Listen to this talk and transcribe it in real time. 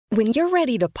When you're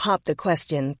ready to pop the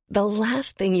question, the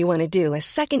last thing you want to do is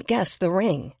second-guess the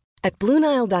ring. At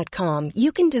BlueNile.com,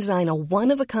 you can design a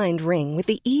one-of-a-kind ring with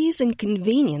the ease and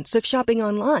convenience of shopping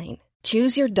online.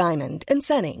 Choose your diamond and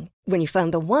setting. When you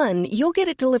find the one, you'll get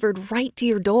it delivered right to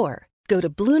your door. Go to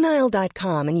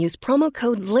BlueNile.com and use promo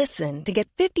code LISTEN to get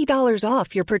 $50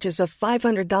 off your purchase of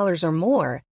 $500 or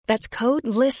more. That's code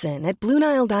LISTEN at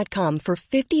BlueNile.com for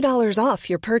 $50 off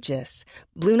your purchase.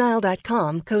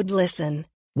 BlueNile.com, code LISTEN.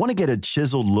 Want to get a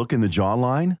chiseled look in the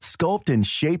jawline? Sculpt and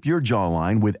shape your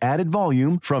jawline with added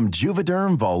volume from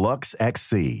Juvederm Volux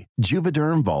XC.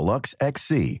 Juvederm Volux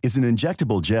XC is an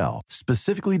injectable gel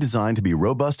specifically designed to be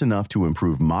robust enough to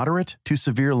improve moderate to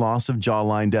severe loss of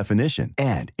jawline definition.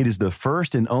 And it is the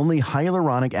first and only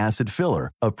hyaluronic acid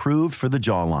filler approved for the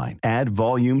jawline. Add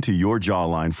volume to your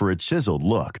jawline for a chiseled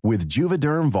look with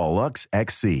Juvederm Volux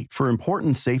XC. For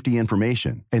important safety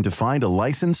information and to find a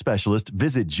licensed specialist,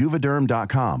 visit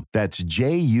Juvederm.com. That's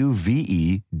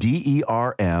JUVEDERM.com.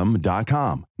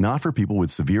 Not for people with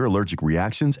severe allergic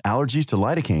reactions, allergies to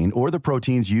lidocaine, or the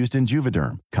proteins used in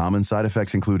Juvederm. Common side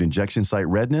effects include injection site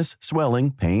redness,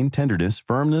 swelling, pain, tenderness,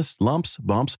 firmness, lumps,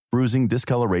 bumps, bruising,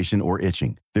 discoloration, or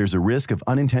itching. There's a risk of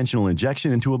unintentional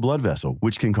injection into a blood vessel,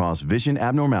 which can cause vision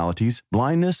abnormalities,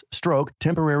 blindness, stroke,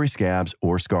 temporary scabs,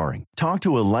 or scarring. Talk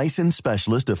to a licensed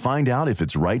specialist to find out if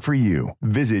it's right for you.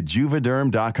 Visit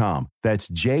Juvederm.com. That's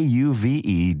JUVEDERM.com.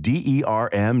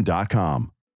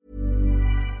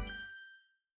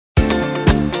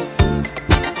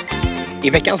 I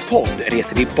veckans podd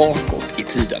reser vi bakåt i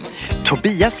tiden.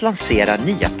 Tobias lanserar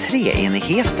nya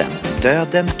treenheten,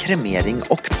 döden, kremering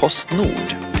och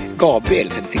Postnord.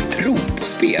 Gabriel sätter sin tro på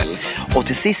spel. Och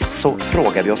till sist så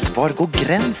frågar vi oss, var går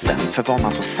gränsen för vad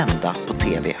man får sända på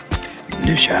tv?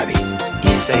 Nu kör vi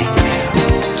I säng med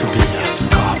Tobias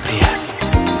Gabriel.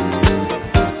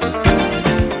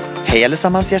 Hej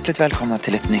allesammans, hjärtligt välkomna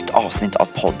till ett nytt avsnitt av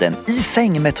podden I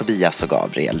säng med Tobias och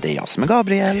Gabriel. Det är jag som är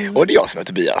Gabriel. Och det är jag som är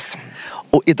Tobias.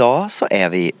 Och idag så är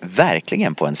vi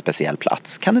verkligen på en speciell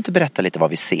plats. Kan du inte berätta lite vad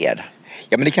vi ser?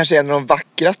 Ja, men det kanske är en av de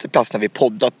vackraste platserna vi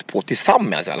poddat på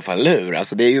tillsammans i alla fall, eller hur?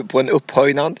 Alltså det är ju på en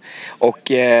upphöjnad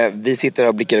och vi sitter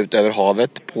och blickar ut över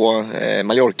havet på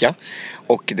Mallorca.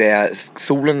 Och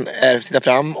solen sitter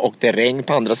fram och det är regn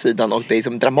på andra sidan och det är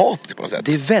som dramatiskt på något sätt.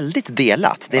 Det är väldigt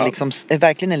delat. Det är liksom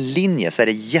verkligen en linje. Så är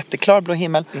det jätteklar blå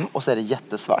himmel och så är det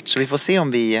jättesvart. Så vi får se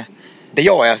om vi... Det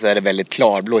jag är så är det väldigt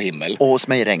klarblå himmel. Och hos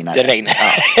mig regnar det. Regnar.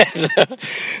 Ja.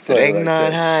 Så det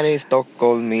regnar här i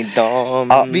Stockholm idag.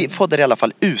 Ja, vi poddar i alla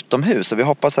fall utomhus och vi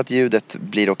hoppas att ljudet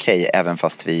blir okej även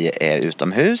fast vi är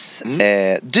utomhus.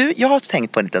 Du, jag har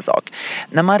tänkt på en liten sak.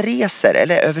 När man reser,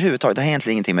 eller överhuvudtaget, det har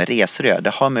egentligen ingenting med resor att göra.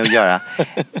 Det har med att göra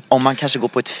om man kanske går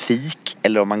på ett fik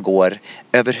eller om man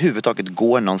överhuvudtaget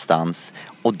går någonstans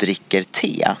och dricker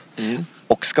te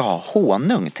och ska ha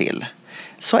honung till.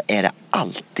 Så är det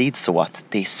alltid så att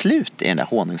det är slut i den där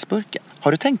honungsburken.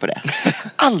 Har du tänkt på det?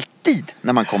 Alltid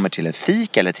när man kommer till en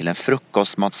fik eller till en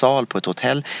frukostmatsal på ett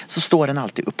hotell så står den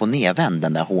alltid upp och nedvänd,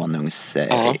 den där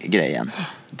honungsgrejen.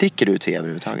 Dricker du te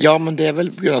överhuvudtaget? Ja, men det är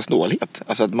väl på grund av snålhet.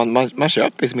 Alltså att man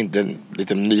köper liksom inte en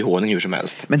liten ny honung hur som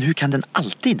helst. Men hur kan den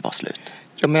alltid vara slut?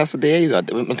 Ja, men alltså det är ju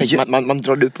att man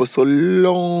drar ut på så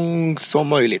långt som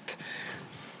möjligt.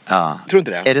 Ja. Tror du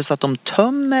inte det? Är det så att de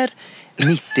tömmer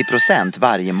 90%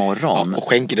 varje morgon? Ja, och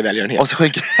skänker det välgörenhet. Och så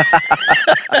skänker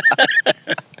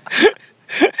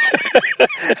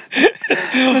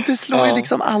Men det slår ju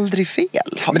liksom aldrig fel.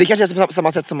 Men det kanske är på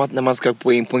samma sätt som att när man ska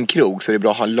gå in på en krog så är det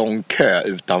bra att ha en lång kö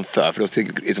utanför, för då ser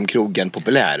liksom krogen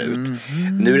populär ut.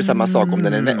 Nu är det samma sak, om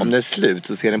den är slut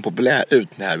så ser den populär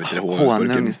ut när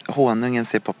honungen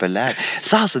ser populär.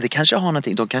 Så alltså det kanske har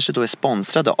någonting, de kanske då är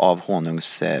sponsrade av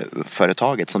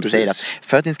honungsföretaget som säger att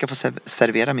för att ni ska få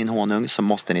servera min honung så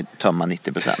måste ni tömma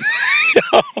 90%.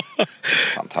 Ja.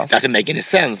 Fantastiskt. Alltså make any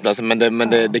sense, alltså, men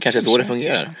det kanske är så det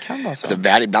fungerar. Kan vara så.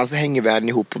 Alltså, ibland så hänger världen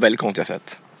ihop på väldigt konstiga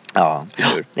sätt. Ja, det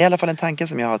är i alla fall en tanke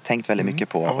som jag har tänkt väldigt mycket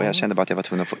på och jag kände bara att jag var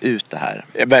tvungen att få ut det här.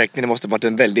 Ja, verkligen, det måste ha varit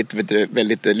en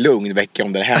väldigt lugn vecka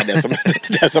om det här.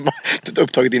 Det som har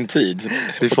upptagit din tid.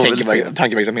 Vi får väl se.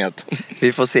 Tankeverksamhet.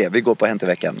 Vi får se, vi går på Hänt i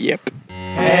veckan. Yep.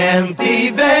 Hänt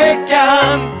i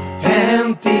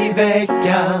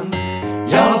veckan.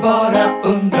 Jag bara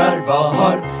undrar vad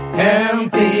har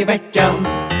hänt i veckan.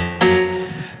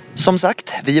 Som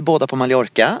sagt, vi är båda på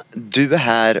Mallorca. Du är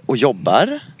här och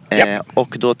jobbar.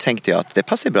 Och då tänkte jag att det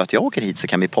passar bra att jag åker hit så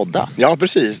kan vi podda. Ja,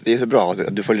 precis. Det är så bra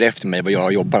att du följer efter mig vad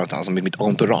jag jobbar någonstans, med mitt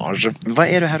entourage. Vad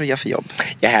är du här och gör för jobb?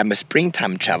 Jag är här med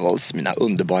Springtime Travels, mina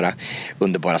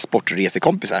underbara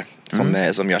sportresekompisar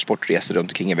som gör sportresor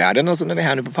runt omkring i världen. Och så är vi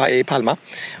här nu i Palma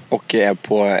och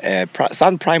är på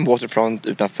Sun Prime Waterfront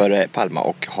utanför Palma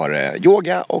och har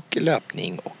yoga och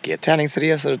löpning och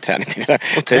träningsresor och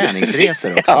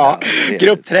träningsresor också. Ja,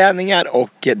 gruppträningar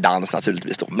och dans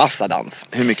naturligtvis då. Massa dans.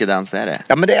 Hur mycket dans är det?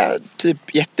 Ja, men det är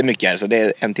typ jättemycket, så det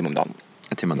är 1 timme om dagen.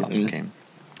 1 timme om dagen, okej.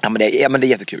 Ja, men det är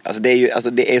jättekul. Alltså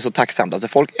det är så tacksamt. Alltså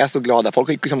folk är så glada. Folk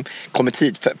har liksom kommit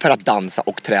hit för att dansa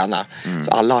och träna.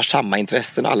 Så alla har samma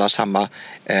intressen, alla har samma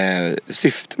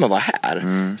syfte med att vara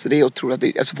här. Så det är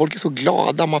otroligt. Alltså folk är så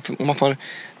glada. Man får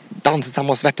dansa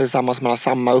tillsammans, svettas tillsammans, man har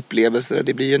samma upplevelser.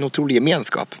 Det blir ju en otrolig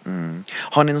gemenskap.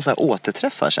 Har ni någon sån här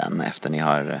återträffar sen efter ni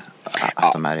har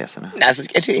haft de här resorna? Nej,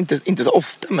 alltså, inte så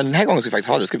ofta, men den här gången ska vi faktiskt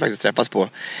ha det. Ska vi faktiskt träffas på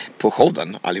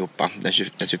showen allihopa den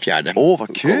 24.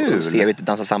 Vad kul! Och se vi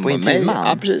dansa samman på med mig. Intiman?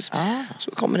 Ja, precis.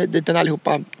 Så kommer det dit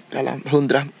allihopa, alla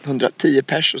 110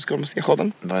 pers, och ska de se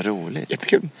showen. Vad roligt.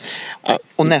 Jättekul.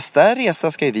 Och nästa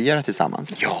resa ska ju vi göra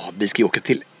tillsammans. Ja, vi ska ju åka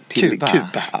till Kuba.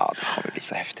 Ja, det kommer bli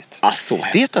så häftigt. Så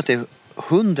häftigt. Vet du att det är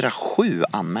 107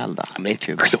 anmända? Ja, men det är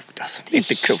inte klokt alltså. Det är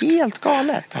inte klokt. Helt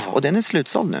galet. Ja. Och den är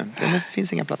slutsåld nu. Det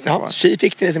finns inga platser kvar. Tjej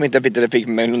fick det som inte fick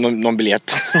med någon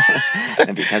biljett.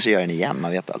 Men vi kanske gör den igen,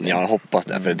 man vet aldrig. Jag hoppas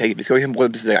det. För vi ska både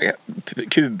besöka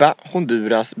Kuba,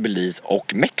 Honduras, Belize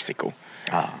och Mexiko.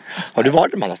 Ja. Har du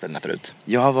varit de andra ställena förut?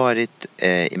 Jag har varit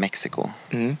i Mexiko.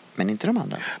 Men inte de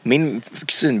andra. Min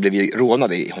kusin blev ju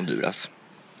rånad i Honduras.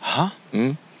 Jaha.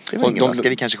 Det var ingen ska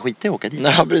vi kanske skita i att åka dit?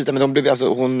 Nej, precis. Men de blev det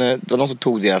var någon som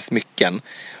tog deras smycken.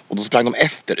 Och då sprang de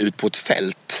efter ut på ett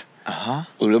fält. Aha.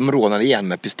 Och de rånade igen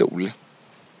med pistol.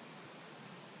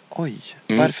 Oj,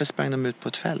 varför sprang de ut på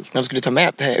ett fält? De skulle ta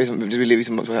med, de ville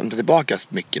hämta tillbaka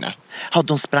smyckorna. Ja,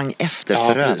 de sprang efter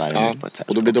förövaren på ett fält.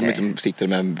 Och då blev de liksom sitter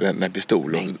med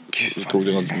pistol och så tog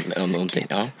de någonting.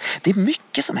 Ja. Det är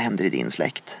mycket som händer i din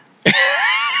släkt.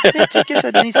 Jag tycker så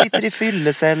att ni sitter i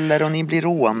fylleceller och ni blir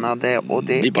rånade och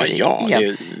det är bara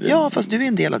jag. Ja, fast du är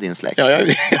en del av din släkt. Ja,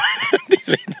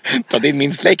 det är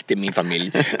min släkt, det är min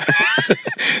familj.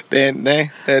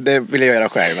 Det vill jag göra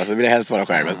själv. Alltså, vill jag helst vara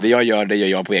själv. Alltså, det gör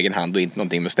jag på egen hand och inte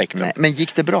någonting med släkten. Nej, men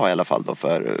gick det bra i alla fall då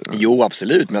för? Jo,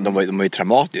 absolut, men de var ju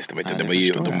traumatiska. De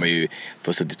var ju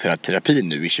på terapi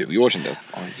nu i 20 år sedan dess.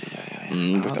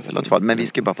 Men vi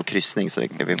ska ju bara på kryssning så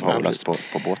vi får hålla oss på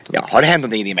båten. Ja, har det hänt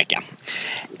någonting i din vecka?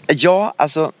 Ja,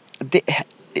 alltså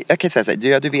jag kan säga så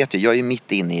här, du vet ju, jag är ju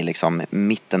mitt inne i liksom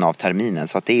mitten av terminen,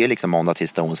 så att det är ju liksom måndag,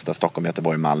 tisdag, onsdag, Stockholm,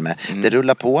 Göteborg, Malmö. Det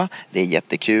rullar på, det är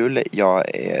jättekul.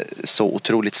 Jag är så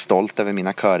otroligt stolt över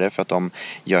mina körer för att de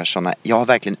gör såna. Jag har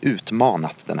verkligen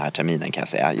utmanat den här terminen, kan jag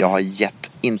säga. Jag har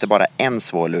gett inte bara en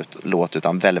svår låt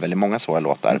utan väldigt, väldigt många svåra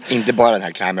låtar. Inte bara den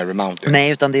här Climb Every Mountain.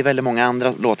 Nej, utan det är väldigt många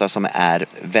andra låtar som är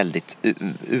väldigt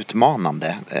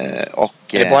utmanande. Och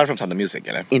är det bara från Sound of Music,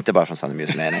 eller? Inte bara från Sound of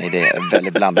Music, nej, det är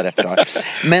väldigt blandad repertoar.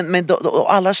 Men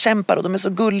alla kämpar och de är så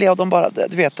gulliga och de bara,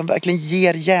 du vet, de verkligen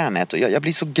ger järnet. Och jag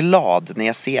blir så glad när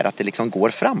jag ser att det liksom går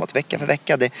framåt vecka för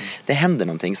vecka. Det händer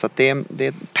någonting, så att det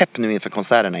är pepp nu inför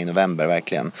konserterna i november,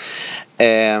 verkligen.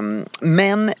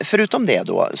 Men förutom det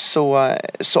då så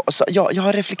jag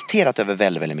har reflekterat över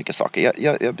väldigt, väldigt mycket saker.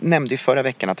 Jag nämnde ju förra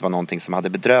veckan att det var någonting som hade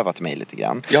bedrövat mig lite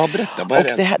grann. Ja, berätta, vad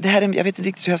är det? Det här jag vet inte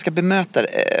riktigt hur jag ska möta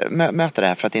det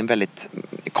här, för att det är en väldigt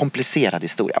komplicerad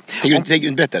historia. Tänker du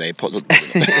inte berätta det på?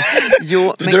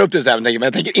 Jo, du drar upp det så här, men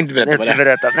jag tänker inte berätta vad det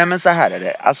är. Nej, men så här är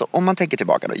det. Alltså, om man tänker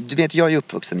tillbaka då. Du vet, jag är ju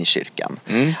uppvuxen i kyrkan.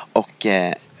 Och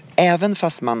även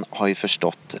fast man har ju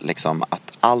förstått liksom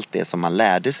att allt det som man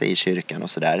lärde sig i kyrkan och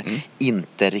sådär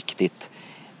inte riktigt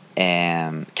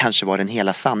kanske var den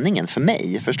hela sanningen för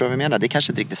mig. Förstår du vad jag menar? Det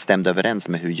kanske inte riktigt stämde överens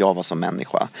med hur jag var som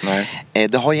människa.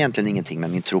 Det har egentligen ingenting med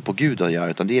min tro på Gud att göra,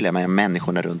 utan det gäller med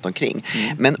människorna runt omkring.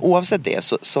 Men oavsett det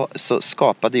så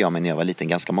skapade jag mig när jag var liten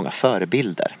ganska många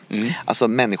förebilder. Alltså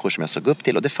människor som jag såg upp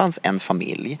till. Och det fanns en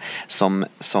familj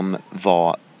som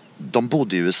var... De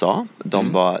bodde i USA,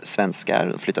 de var svenskar,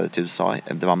 de flyttade till USA.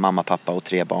 Det var mamma, pappa och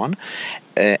 3 barn.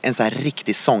 En sån här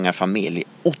riktig sångarfamilj,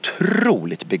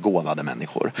 otroligt begåvade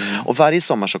människor. Och varje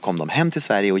sommar så kom de hem till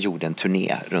Sverige och gjorde en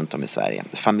turné runt om i Sverige.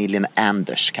 Familjen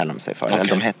Anders kallar de sig för. Eller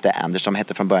de hette Anders, de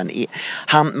hette från början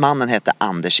mannen hette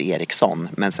Anders Eriksson,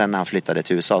 men sen när han flyttade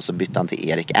till USA så bytte han till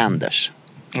Erik Anders.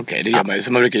 Okej, det gör man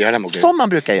som man brukar göra. Som man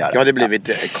brukar göra. Jag hade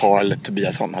blivit Carl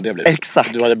Tobiasson, hade jag blivit.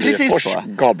 Exakt, du hade blivit precis Fors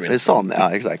Gabrielsson.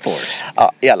 Ja, exakt.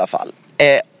 Ja, i alla fall.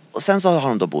 Och sen så har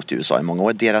de då bott i USA i många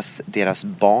år. Deras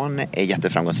barn är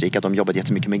jätteframgångsrika. De jobbade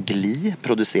jättemycket med Glee,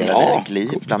 producerade Glee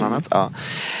bland annat. Ja.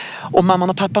 Och mamman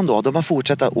och pappan då, de har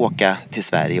fortsatt att åka till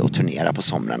Sverige och turnera på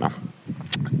somrarna.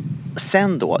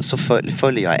 Sen då så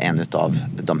följer jag en av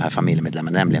de här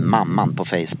familjemedlemmarna, nämligen mamman på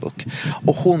Facebook.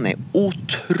 Och hon är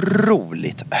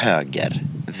otroligt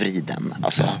högervriden.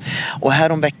 Alltså. Och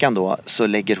här om veckan då så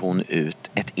lägger hon ut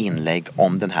ett inlägg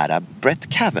om den här Brett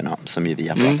Kavanaugh som ju vi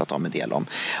har pratat om en del om.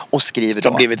 Och skriver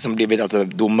då... Som blivit alltså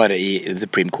domare i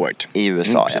Supreme Court. I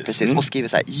USA, ja precis. Och skriver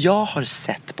så här: jag har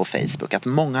sett på Facebook att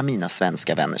många av mina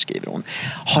svenska vänner, skriver hon,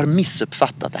 har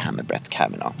missuppfattat det här med Brett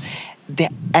Kavanaugh. Det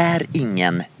är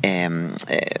ingen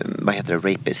vad heter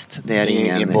det, rapist. Det är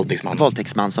ingen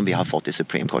våldtäktsman som vi har fått i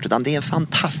Supreme Court, utan det är en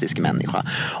fantastisk människa.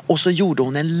 Och så gjorde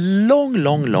hon en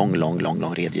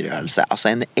lång redogörelse. Alltså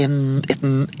ett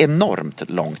enormt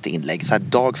långt inlägg, så här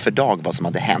dag för dag vad som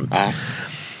hade hänt.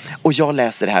 Och jag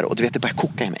läser det här och du vet, det börjar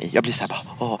koka i mig. Jag blir så här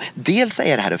bara, dels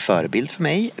är det här en förebild för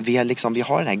mig. Vi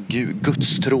har den här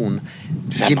gudstron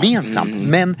gemensamt,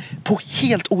 men på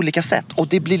helt olika sätt. Och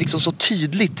det blir liksom så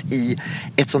tydligt i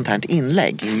ett sånt här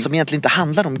inlägg som egentligen inte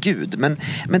handlar om Gud.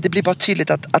 Men det blir bara tydligt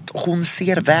att hon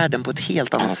ser världen på ett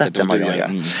helt annat sätt än vad jag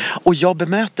gör. Och jag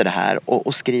bemöter det här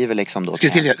och skriver liksom då. Skrev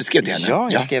till henne? Ja,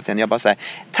 jag skrev till henne. Jag bara säger: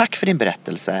 tack för din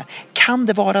berättelse. Kan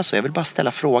det vara så, jag vill bara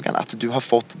ställa frågan, att du har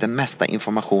fått den mesta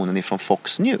informationen ifrån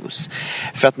Fox News?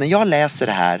 För att när jag läser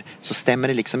det här så stämmer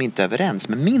det liksom inte överens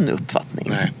med min uppfattning.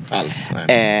 Nej, alls.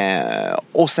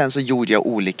 Och sen så gjorde jag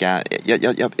olika,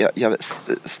 jag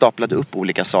staplade upp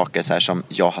olika saker så här som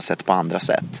jag har sett på andra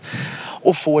sätt.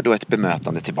 Och får då ett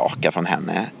bemötande tillbaka från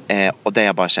henne. Och där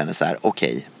jag bara känner så här: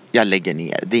 okej, jag lägger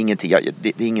ner. Det är ingenting, det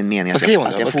är ingen mening att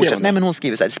jag fortsätter. Nej, men hon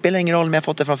skriver så här: det spelar ingen roll om jag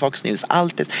fått det från Fox News.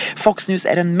 Fox News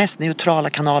är den mest neutrala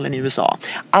kanalen i USA.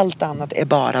 Allt annat är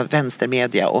bara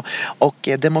vänstermedia. Och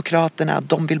demokraterna,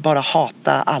 de vill bara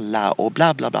hata alla och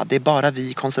bla bla bla. Det är bara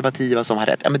vi konservativa som har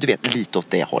rätt. Ja, men du vet, lite åt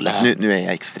det hållet. Nu är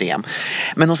jag extrem.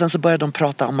 Men och sen så börjar de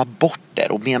prata om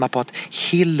aborter och menar på att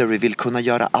Hillary vill kunna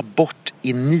göra abort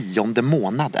i 9:e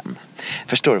månaden.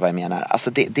 Förstår du vad jag menar?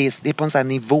 Alltså det är på en sån här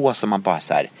nivå som man bara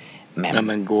så här,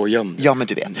 men gå och göm det. Ja, men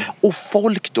du vet. Och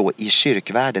folk då i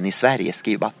kyrkvärlden i Sverige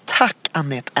skriver bara: tack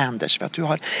Annette Anders för att du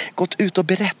har gått ut och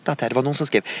berättat här. Det var någon som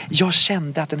skrev: jag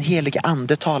kände att den helige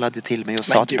ande talade till mig och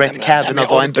sa att Brett Kavanaugh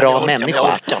var en bra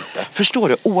människa. Förstår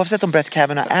du? Oavsett om Brett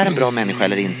Kavanaugh är en bra människa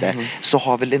eller inte, så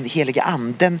har väl den helige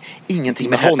anden ingenting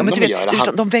med honom att göra.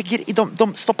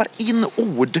 De stoppar in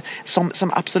ord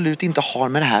som absolut inte har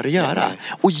med det här att göra.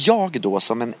 Och jag då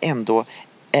som en ändå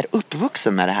är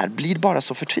uppvuxen med det här blir bara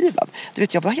så förtvivlad. Du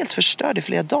vet, jag var helt förstörd i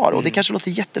flera dagar och det kanske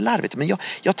låter jättelarvigt, men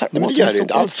jag tar åt mig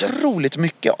så otroligt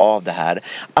mycket av det här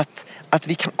att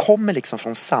vi kommer liksom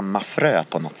från samma frö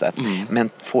på något sätt, men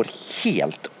får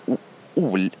helt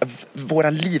våra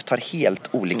liv tar helt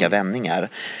olika vändningar.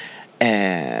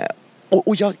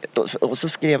 Och så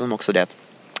skrev de också det att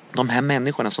de här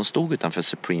människorna som stod utanför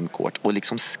Supreme Court och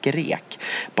liksom skrek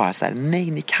bara så här: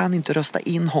 nej, ni kan inte rösta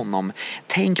in honom.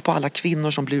 Tänk på alla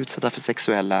kvinnor som blir utsatta för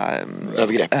sexuella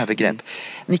övergrepp.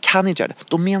 Ni kan inte göra det.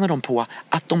 Då menar de på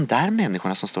att de där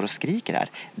människorna som står och skriker här,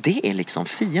 det är liksom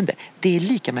fiender. Det är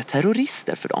lika med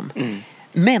terrorister för dem.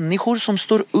 Människor som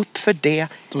står upp för det,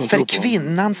 för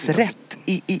kvinnans rätt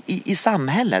i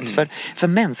samhället, för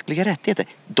mänskliga rättigheter.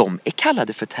 De är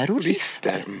kallade för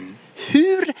terrorister.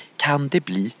 Hur kan det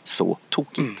bli så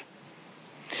tokigt?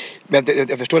 Men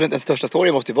jag förstår, den största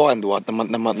storyn måste ju vara ändå att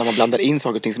när man blandar in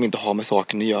saker och ting som inte har med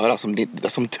saken att göra,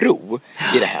 som tro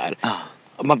i det här.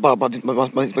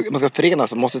 Man ska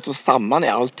förenas och måste stå samman i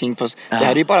allting, för det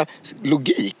här är ju bara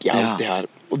logik i allt det här.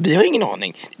 Och vi har ingen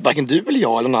aning. Varken du eller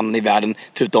jag eller någon annan i världen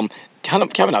förutom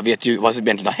Kavanaugh vet ju vad som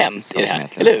egentligen har hänt i det här,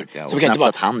 eller hur? Ja, och knappt bara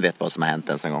att han vet vad som har hänt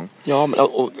ens en gång. Ja, men,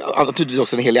 och naturligtvis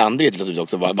också den heliga ande vet naturligtvis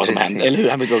också vad som hände, eller hur?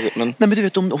 Han vet också, men... Nej, men du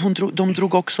vet, de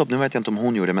drog också upp, nu vet jag inte om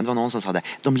hon gjorde det, men det var någon som sa det.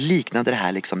 De liknade det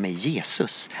här liksom med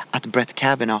Jesus. Att Brett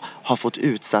Kavanaugh har fått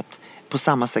utsatt på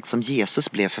samma sätt som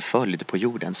Jesus blev förföljd på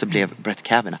jorden, så blev Brett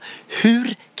Kavanaugh.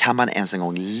 Hur kan man ens en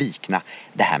gång likna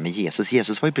det här med Jesus?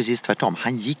 Jesus var ju precis tvärtom.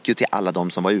 Han gick ju till alla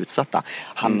de som var utsatta.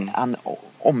 Han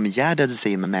omgärdade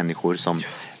sig med människor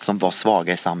som var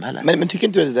svaga i samhället. Men tycker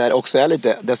inte du att det där också är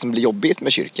lite det som blir jobbigt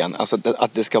med kyrkan? Alltså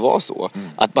att det ska vara så.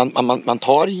 Att man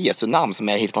tar Jesu namn, som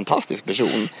är en helt fantastisk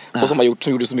person och som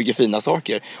gjorde så mycket fina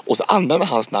saker, och så använder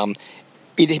hans namn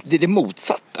i det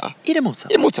motsatta. I det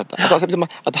motsatta. I det motsatta.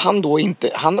 Att han då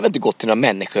inte, han har väl inte gått till några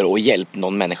människor och hjälpt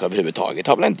någon människa överhuvudtaget.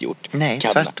 Har väl inte gjort. Nej,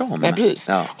 tvärtom. Nej, precis.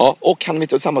 Ja. Ja, och han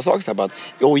vet samma sak så här, att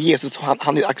Jesus,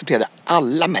 han accepterade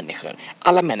alla människor.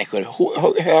 Alla människor,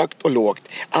 högt och lågt.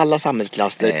 Alla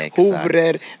samhällsklasser, Exakt.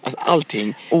 horor, alltså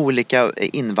allting. Olika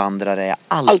invandrare,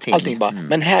 allting. Allting bara.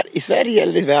 Men här i Sverige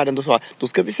eller i världen då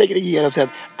ska vi segregera och säga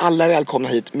att alla är välkomna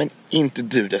hit, men inte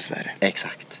du dessvärre.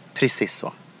 Exakt, precis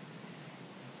så.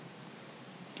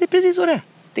 Det är precis så det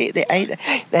är.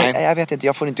 Jag vet inte,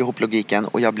 jag får inte ihop logiken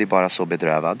och jag blir bara så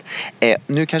bedrövad.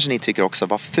 Nu kanske ni tycker också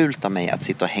vad fult av mig att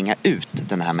sitta och hänga ut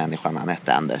den här människan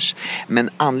Anette Anders. Men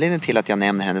anledningen till att jag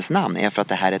nämner hennes namn är för att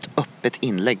det här är ett öppet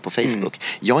inlägg på Facebook.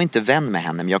 Jag är inte vän med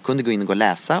henne, men jag kunde gå in och gå och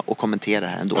läsa och kommentera det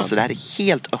här ändå. Så det här är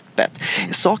helt öppet.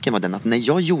 Saken var den att när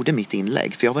jag gjorde mitt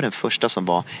inlägg, för jag var den första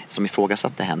som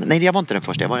ifrågasatte henne. Nej, jag var inte den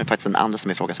första, jag var faktiskt den andra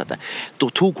som ifrågasatte. Då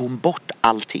tog hon bort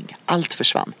allting. Allt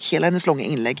försvann. Hela hennes långa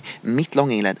inlägg, mitt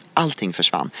långa inlägg, allting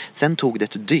försvann. Sen tog det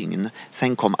ett dygn.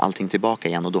 Sen kom allting tillbaka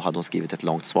igen och då hade hon skrivit ett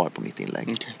långt svar på mitt inlägg.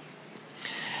 Okay.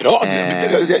 Bra,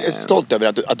 jag är stolt över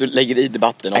att du lägger i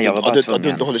debatten och att du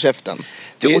inte håller käften.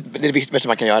 Det är det viktigaste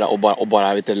man kan göra och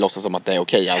bara vet, låtsas som att det är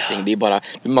okej allting. Det är bara,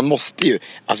 man måste ju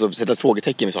sätta ett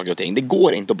frågetecken vid saker och ting. Det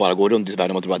går inte att bara gå runt i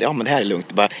världen och tro att men det här är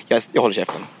lugnt. Jag håller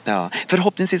käften. Ja,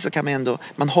 förhoppningsvis så kan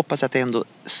man hoppas att det ändå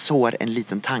sår en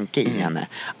liten tanke i henne.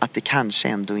 Att det kanske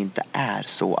ändå inte är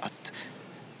så att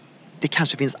det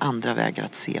kanske finns andra vägar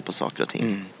att se på saker och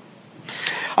ting.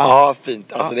 Ja,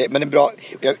 fint. Alltså men det är bra.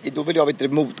 Då vill jag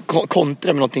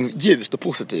kontra med någonting ljust och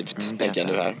positivt. Tänker jag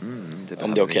nu här.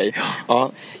 Om det är okej.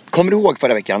 Ja. Kommer du ihåg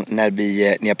förra veckan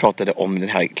när jag pratade om den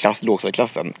här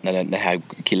lågstadieklassen? När den här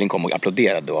killen kom och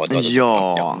applåderade.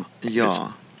 Ja.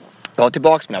 Jag var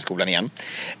tillbaka på den här skolan igen.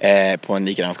 På en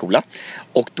likadan skola.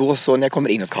 Och då så när jag kommer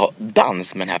in och ska ha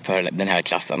dans med den här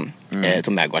klassen.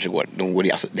 Som Mägårds igår.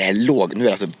 Det är låg. Nu är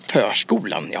det alltså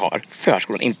förskolan jag har.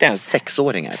 Förskolan, inte ens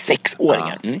 6-åringar.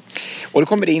 6-åringar. Och då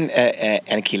kommer det in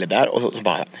en kille där. Och så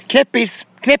bara knäppis.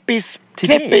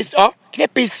 Ja,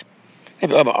 knäppis.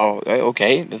 Jag bara,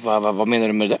 okej. Vad menar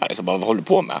du med det där? Så bara, vad håller du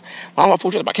på med? Och han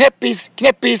fortsätter bara,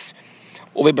 knäppis.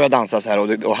 Och vi började dansa så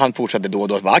här och han fortsatte då och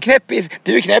då bara, knäppis,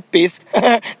 du är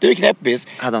knäppis.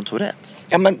 Hade han Tourettes?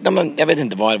 Ja men jag vet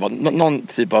inte vad det var.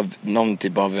 Någon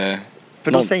typ av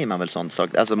för då säger man väl sånt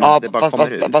sak. Alltså det bara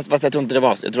fast jag tror inte det var.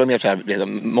 Jag tror det var mer så här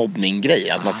liksom,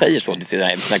 mobbning-grejer. Att man säger så till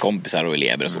sina kompisar och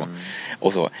elever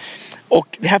och så.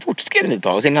 Och det här fortskred en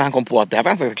tag. Och sen när han kom på att det här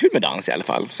var ganska kul med dans i alla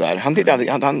fall. Så här, han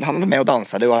var med och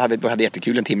dansade och hade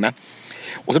jättekul en timme.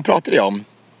 Och så pratade jag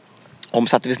om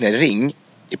satte vi ner i ring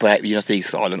på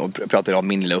gymnastiksalen och pratade om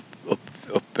min lilla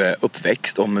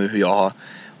uppväxt. Om hur jag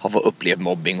har upplevt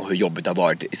mobbing och hur jobbigt det har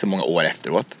varit i så många år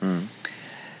efteråt.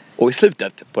 Och i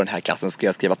slutet på den här klassen skulle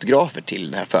jag skriva autografer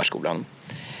till den här förskolan.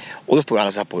 Och då står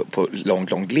alla så här på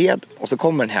långt led. Och så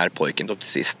kommer den här pojken då till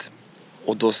sist.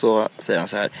 Och då så säger han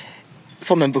så här,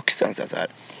 som en vuxen säger så här.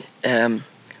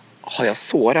 Har jag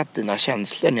sårat dina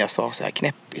känslor när jag sa så här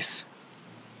knäppis?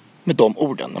 Med de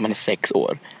orden när man är 6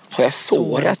 år. Har jag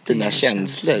sårat dina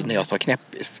känslor när jag sa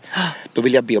knäppis? Då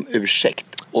vill jag be om ursäkt.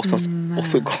 Och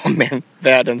så kom en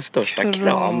världens största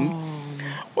kram.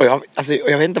 Och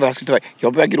jag vet inte vad jag skulle ta.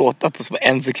 Jag började gråta på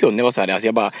en sekund. Jag var så här,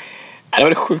 jag bara, det var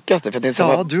det sjukaste. För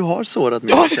jag du har sårat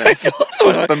mina känslor.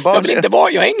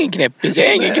 Jag är ingen knäppis. Jag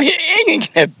är ingen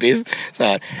knäppis. Så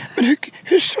här. Men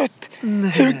hur sött?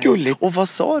 Hur gulligt? Och vad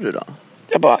sa du då?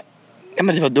 Jag bara,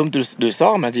 men det var dumt du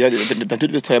sa, men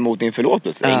naturligtvis tar jag emot din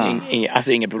förlåtelse.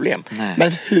 Inga problem. Nej.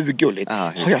 Men hur gulligt?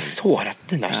 Har jag sårat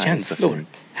dina känslor?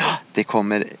 Det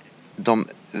kommer, de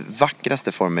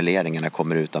vackraste formuleringarna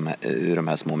kommer ut ur de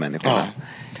här små människorna.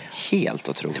 Helt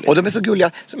otroligt. Och de är så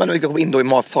gulliga. Så man gick in då i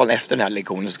matsalen efter den här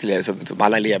lektionen så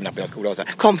alla eleverna på den skolan och så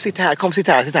här, kom sitt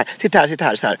här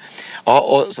så här. Ja,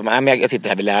 och så jag sitter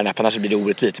här vid lärarna, för annars blir det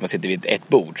orättvist om man sitter vid ett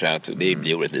bord så här, att det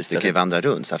blir orättvist. Du kan ju vandra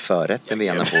runt så här, förrätten vid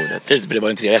ena bordet. Precis, för det var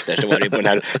en 3-rätter så var det på den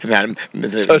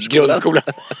här grundskolan.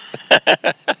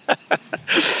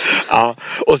 Ja,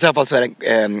 och så i alla fall så är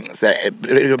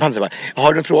det bara,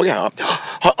 har du en fråga?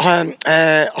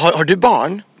 Har du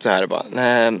barn? Så här bara,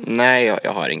 nej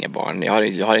jag har inga barn. Jag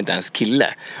har inte ens kille.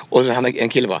 Och så en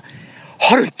kille bara,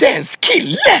 har du inte ens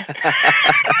kille?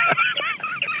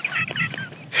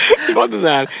 Det var inte så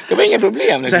här, det var inga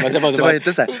problem liksom. Nej, det var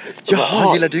inte så här,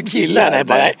 jaha, gillar du killar? Nej,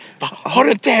 bara, har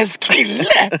du inte ens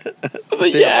kille?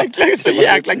 Så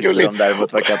jäkla gulligt. De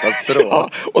däremot var katastrof. Ja,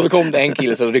 och så kom det en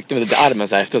kille som ryckte mig till armen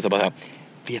så här efteråt, så bara, vet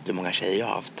du hur många tjejer jag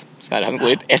har haft? Så här, han går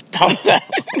i ettan så här.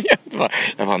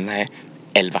 Jag bara, nej,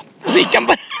 11. Och så gick han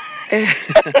bara.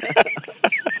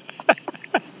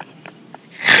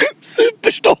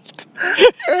 Superstolt.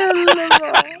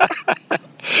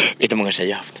 Vet du hur många tjejer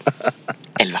jag haft?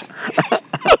 11.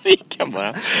 Så gick han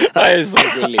bara. Det är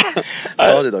så gulligt.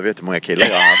 Sa du då, vet du hur många killar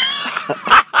jag har haft?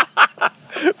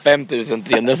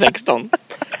 5316.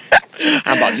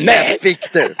 Han bara, nej!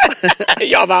 Fick du?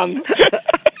 Jag vann.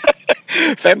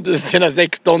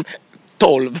 5316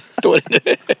 12 står det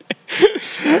nu.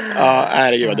 Ja,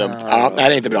 herregud vad dumt. Ja, det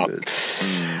är inte bra.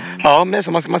 Ja, men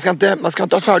så man ska inte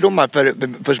ha fördomar för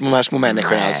de här små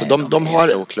människorna. Nej, alltså, de har är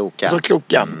så kloka. Så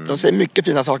kloka. De säger mycket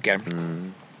fina saker.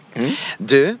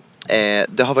 Du,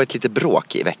 det har varit lite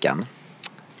bråk i veckan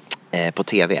på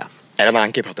tv. Är det Anna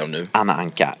Anka vi pratar om nu? Anna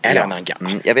Anka. Är det Anna Anka?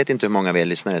 Jag vet inte hur många av er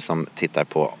lyssnare som tittar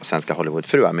på svenska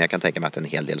Hollywoodfruar, men jag kan tänka mig att en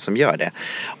hel del som gör det.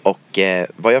 Och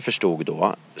vad jag förstod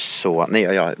då,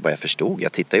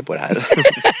 jag tittar ju på det här.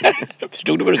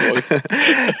 Förstod du vad du såg?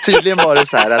 Tydligen var det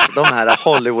så här att de här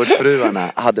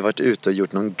Hollywoodfruarna hade varit ute och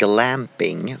gjort någon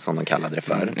glamping, som de kallade det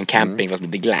för. En camping fast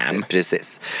med glam.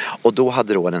 Precis. Och då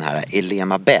hade då den här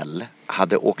Elena Bell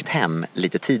hade åkt hem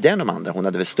lite tidigare än de andra. Hon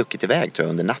hade väl stuckit iväg, tror jag,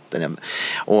 under natten.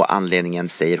 Och anledningen,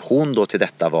 säger hon då, till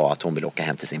detta var att hon ville åka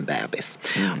hem till sin bebis.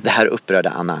 Det här upprörde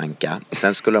Anna Anka.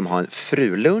 Sen skulle de ha en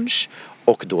frulunch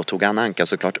och då tog Anna Anka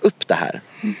såklart upp det här.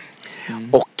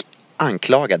 Och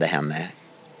anklagade henne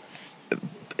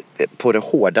på det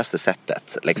hårdaste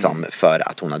sättet liksom, för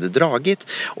att hon hade dragit.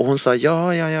 Och hon sa,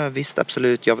 ja visst,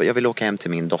 absolut, jag vill åka hem till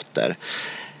min dotter.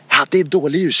 Ja, det är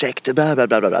dålig ursäkt, bla bla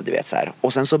bla bla, du vet så här.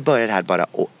 Och sen så börjar det här bara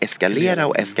att eskalera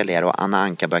och Anna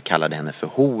Anka började kalla henne för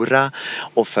hora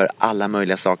och för alla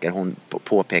möjliga saker. Hon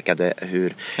påpekade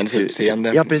hur hennes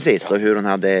utseende. Ja, precis, och hur hon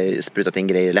hade sprutat in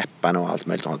grejer i läpparna och allt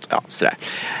möjligt. Ja, sådär.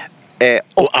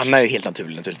 Och Anna är ju helt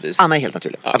naturlig naturligtvis. Anna är helt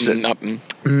naturlig, absolut.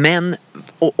 Men,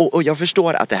 och jag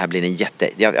förstår att det här blir en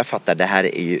jag fattar, det här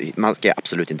är ju, man ska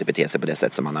absolut inte bete sig på det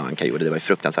sätt som Anna Anka gjorde, det var ju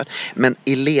fruktansvärt. Men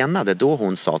Elena, då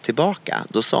hon sa tillbaka,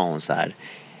 då sa hon så här: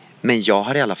 men jag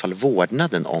har i alla fall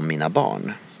vårdnaden om mina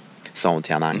barn. Sa hon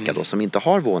till Anna Anka då, som inte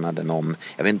har vårdnaden om,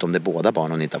 jag vet inte om det är båda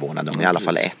barn hon inte har vårdnaden om, i alla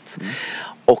fall ett.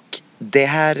 Och det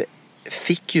här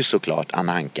fick ju såklart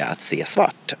Anna Anka att se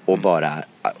svart och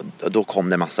då kom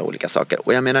det massa olika saker.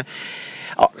 Och jag menar,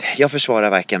 ja, jag försvarar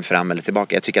varken fram eller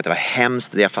tillbaka. Jag tycker att det var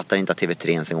hemskt. Jag fattar inte att TV3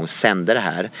 ens en gång sände det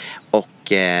här.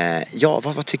 Och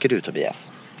vad tycker du, Tobias?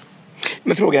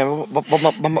 Men frågan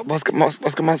är,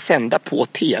 vad ska man sända på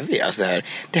TV? Alltså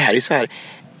det här är ju så här,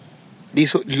 det är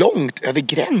så långt över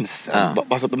gränsen. Ja.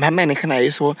 Alltså, de här människorna är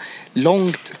ju så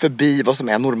långt förbi vad som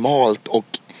är normalt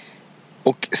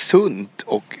och sunt,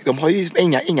 och de har ju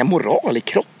inga moral i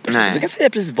kroppen. Nej. Du kan säga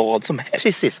precis vad som helst.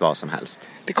 Precis vad som helst.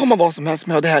 Det kommer vad som helst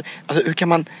med det här. Alltså, hur kan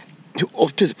man...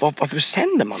 Och precis, varför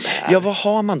sänder man det här? Ja, vad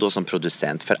har man då som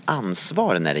producent för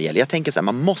ansvar när det gäller? Jag tänker så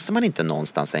här, måste man inte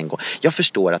någonstans en gång... Jag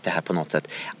förstår att det här på något sätt,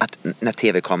 att när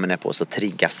tv-kameran är på så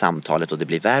triggas samtalet och det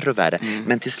blir värre och värre.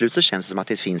 Men till slut så känns det som att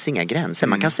det finns inga gränser.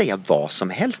 Man kan säga vad som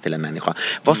helst till en människa.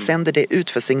 Vad sänder det ut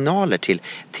för signaler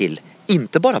till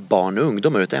inte bara barn och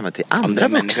ungdomar utan även till andra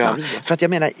vuxna? För att jag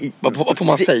menar... Vad får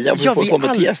man säga?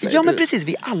 Ja, men precis.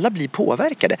 Vi alla blir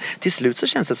påverkade. Till slut så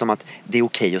känns det som att det är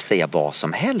okej att säga vad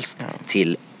som helst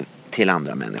till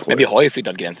andra människor. Men vi har ju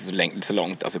flyttat gränsen så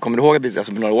långt. Alltså, kommer du ihåg att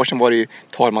för några år sedan var det ju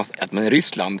att man i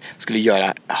Ryssland skulle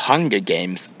göra Hunger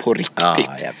Games på riktigt. Ja,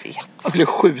 jag vet. Man skulle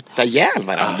skjuta ihjäl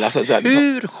varandra. Alltså,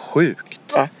 hur sjukt?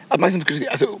 Ja, att man skulle...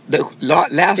 Alltså,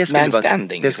 last man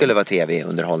standing. Det skulle vara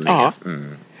tv-underhållning. Ja.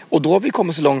 Och då har vi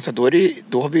kommit så långt så att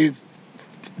det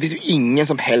finns ju ingen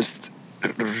som helst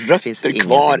rötter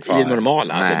kvar i det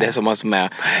normala. Alltså, det är som är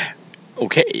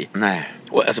okej. Nej.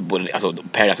 Och alltså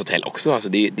Paradise Hotel också. Alltså,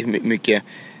 det är mycket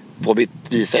vad vi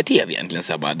visar i tv egentligen.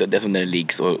 Så bara, det är som när det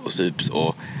liggs och sups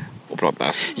och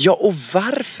pratas. Ja, och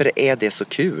varför är det så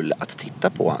kul att titta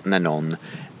på när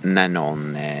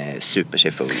någon super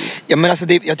sig full? Ja, men alltså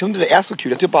jag tror inte det är så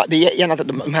kul. Jag tror bara, det är gärna att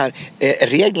de här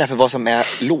reglerna för vad som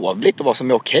är lovligt och vad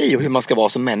som är okej och hur man ska vara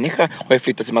som människa har ju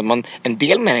flyttat sig med att en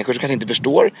del människor som kanske inte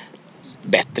förstår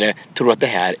bättre tror att det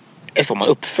här är så man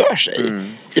uppför sig.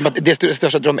 I och med att det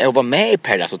största dröm är att vara med i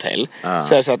Paradise Hotel.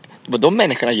 Så är det så att vad de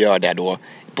människorna gör där då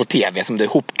på tv, som det är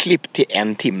hopklippt till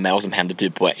 1 timme och som händer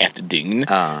typ på 1 dygn,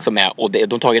 som är, och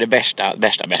de tar det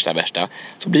värsta,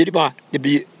 så blir det bara, det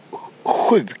blir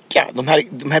sjuka. De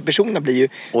här personerna blir ju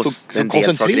och så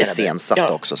koncentrerade. Och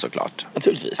iscensatt också såklart.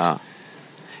 Naturligtvis.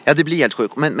 Ja, det blir helt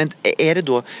sjukt. Men är det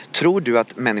då, tror du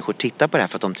att människor tittar på det här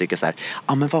för att de tycker så här,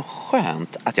 ja men vad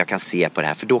skönt att jag kan se på det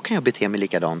här, för då kan jag bete mig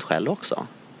likadant själv också?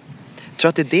 Tror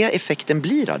att det är det effekten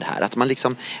blir av det här. Att man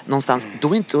liksom någonstans,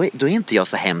 då är inte jag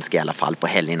så hemsk i alla fall på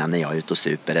helgerna när jag är ute och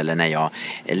super eller när jag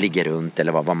ligger runt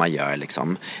eller vad man gör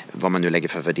liksom. Vad man nu lägger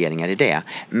för värderingar i det.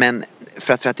 Men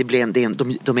för att det blir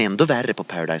de är ändå värre på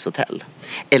Paradise Hotel.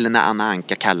 Eller när Anna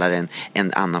Anka kallar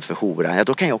en annan för hora. Ja,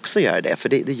 då kan jag också göra det. För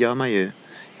det gör man ju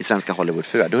i svenska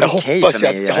Hollywoodfruar. Då är det okej för mig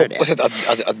att göra det. Jag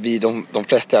hoppas att vi, de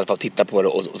flesta i alla fall, tittar på det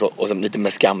och som lite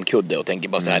med skamkudde och tänker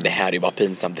bara så här, det här är bara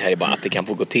pinsamt, det här är bara att det kan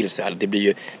få gå till så här. Det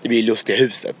blir ju lustiga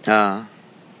huset. Ja.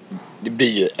 Det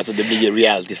blir ju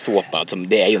reality såpa. Alltså,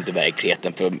 det är ju inte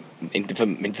verkligheten inte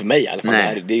för mig i alla fall.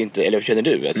 Det är ju inte, eller hur känner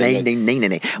du? Alltså,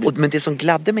 nej. Men det som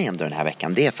gladde mig ändå den här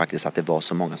veckan, det är faktiskt att det var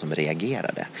så många som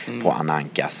reagerade på Anna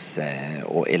Ankas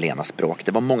och Elenas språk.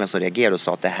 Det var många som reagerade och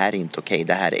sa att det här är inte okej,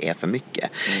 det här är för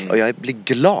mycket. Och jag blir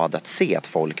glad att se att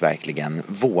folk verkligen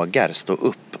vågar stå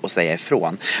upp och säga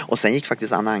ifrån. Och sen gick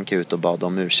faktiskt Anna Anka ut och bad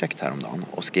om ursäkt häromdagen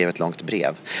och skrev ett långt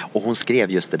brev. Och hon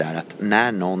skrev just det där att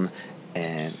när någon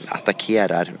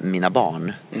attackerar mina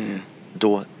barn,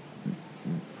 då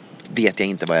vet jag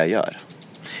inte vad jag gör.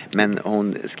 Men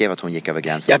hon skrev att hon gick över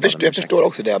gränsen. Jag förstår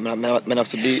också det, men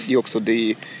alltså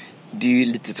det är ju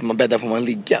lite som man bäddar får man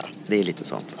ligga. Det är lite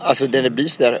så. Alltså när det blir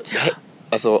så där,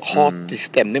 alltså hatisk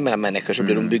stämning mellan människor, så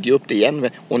blir de bygger upp det igen.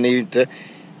 Hon är ju inte,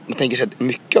 man tänker sig att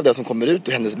mycket av det som kommer ut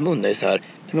ur hennes mun är så här,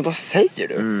 men vad säger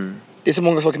du? Det är så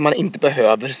många saker man inte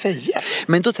behöver säga.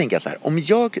 Men då tänker jag så här, om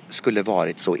jag skulle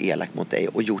varit så elak mot dig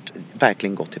och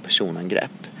verkligen gått till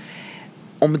personangrepp.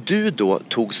 Om du då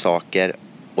tog saker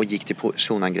och gick till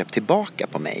personangrepp tillbaka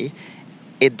på mig,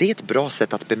 är det ett bra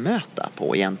sätt att bemöta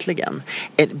på egentligen?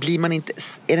 Är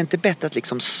det inte bättre att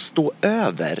liksom stå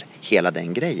över hela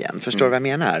den grejen? Förstår du vad jag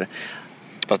menar?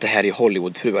 Fast det här är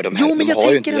Hollywoodfruar. De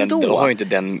har ju inte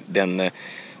den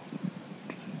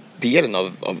delen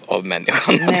av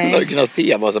människan. Att man kunna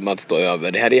se vad som att stå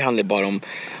över. Det här handlar bara om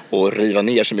att riva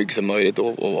ner så mycket som möjligt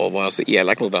och vara så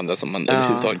elak mot varandra som man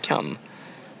överhuvudtaget kan.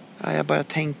 Ja, jag bara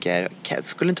tänker, det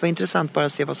skulle inte vara intressant bara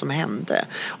att se vad som hände.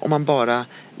 Om man bara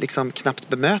liksom knappt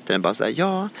bemöter den. Bara säga,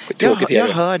 jag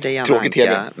hör dig, Anna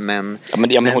Anka, men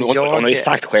hon har ju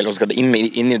sagt själv, hon ska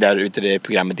in i där ute i det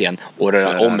programmet igen och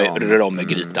röra om med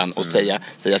grytan och säga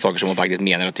saker som hon faktiskt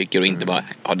menar och tycker och inte bara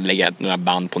har läggat några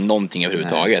band på någonting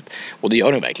överhuvudtaget. Och det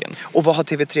gör hon verkligen. Och vad har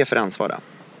TV3 för ansvar då?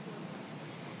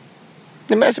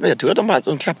 Nej, men alltså, jag tror att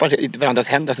de klappar i varandras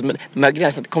händer. Alltså, de här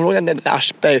gränserna, kommer du ihåg när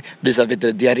Aschberg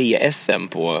visade diarré-SM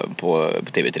på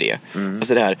TV3?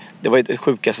 Alltså det var ju det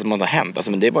sjukaste som har hänt.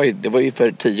 Alltså, men det var ju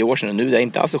för 10 år sedan och nu är det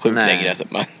inte alls så sjukt längre. Alltså,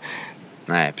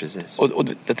 nej, precis. Och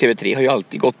TV3 har ju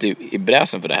alltid gått i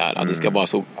bräsen för det här. Att det ska vara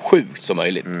så sjukt som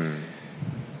möjligt.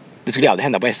 Det skulle aldrig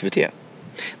hända på SVT.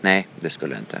 Nej, det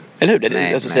skulle det inte. Eller hur?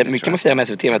 Nej, mycket man säger om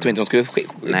SVT, men jag tror inte de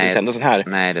skulle sända sån här.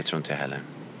 Nej, det tror inte jag heller.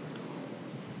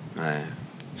 Nej.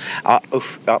 Ja,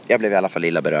 usch. Ja, jag blev i alla fall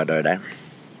illa berörd av det där.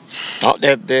 Ja,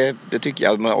 det tycker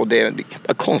jag. Och det är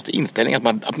en konstig inställning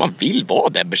att man vill vara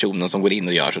den personen som går in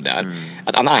och gör sådär.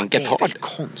 Att Anna Anka tar det. Det är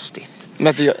konstigt.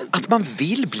 Men att man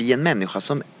vill bli en människa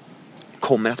som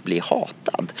kommer att bli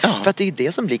hatad. Ja. För att det är ju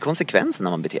det som blir konsekvensen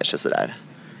när man beter sig sådär.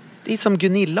 Det är som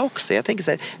Gunilla också. Jag tänker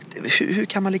så här, hur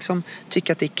kan man liksom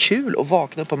tycka att det är kul att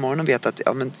vakna upp på morgonen och veta att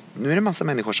men nu är det en massa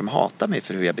människor som hatar mig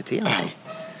för hur jag beter mig.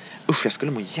 Usch, jag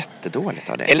skulle må jättedåligt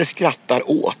av det. Eller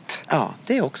skrattar åt. Ja,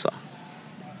 det också.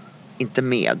 Inte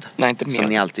med. Nej, inte med. Som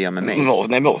ni alltid gör med mig.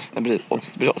 Nej, med oss.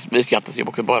 Vi skrattar ju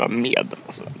också bara med.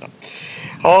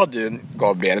 Ja du,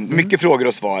 Gabriel. Mycket frågor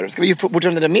och svar. Ska vi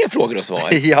fortsätta med mer frågor och svar?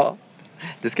 Ja,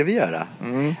 det ska vi göra.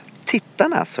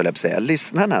 Tittarnas, höll jag på att säga.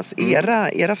 Lyssnarnas.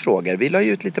 Era frågor. Vi la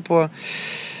ju ut lite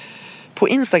på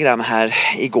Instagram här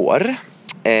igår.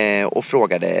 Och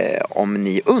frågade om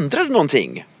ni undrade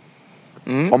någonting.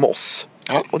 Om oss.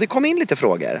 Ja. Och det kom in lite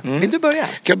frågor. Vill du börja?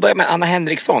 Kan jag börja med Anna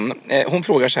Henriksson? Hon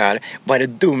frågar så här: vad är det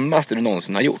dummaste du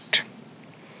någonsin har gjort?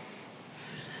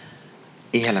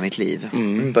 I hela mitt liv.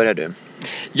 Börjar du?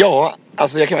 Ja,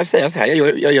 alltså jag kan väl säga så här.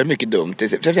 Jag gör mycket dumt.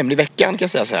 Till exempel i veckan kan jag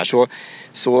säga så här.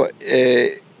 Så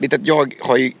vet att jag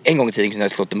har ju en gång i tiden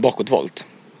kunnat slått en bakåtvolt.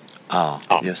 Ja,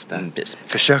 just det.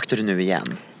 Försökte du nu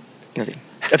igen? Ingenting.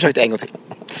 Jag försökte en gång till.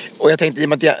 Och jag tänkte, i och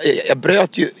med att jag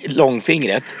bröt ju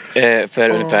långfingret för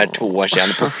ungefär 2 år sedan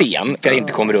på scen, för jag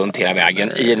inte kom runt hela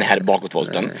vägen i den här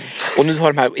bakåtvolten. Och nu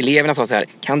har de här eleverna sagt så här: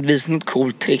 kan du visa något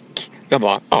coolt trick? Jag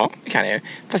bara, ja, det kan jag.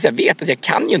 Fast jag vet att jag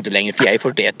kan ju inte längre, för jag är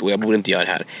 41 och jag borde inte göra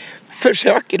det här.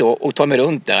 Försöker då att ta mig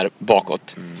runt där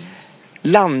bakåt.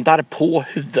 landar på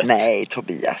huvudet. Nej,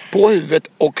 Tobias. På huvudet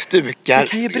och stukar Du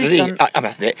kan ju bryta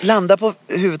landa på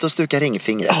huvudet och stuka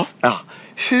ringfingret. Ja.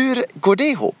 Hur går det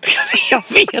ihop? Jag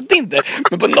vet inte,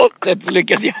 men på något sätt så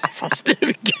lyckas jag i alla fall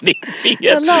stuka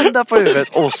ringfingret. Jag landar på huvudet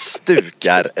och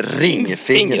stukar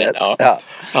ringfingret.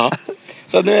 Ja.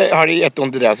 Så nu har det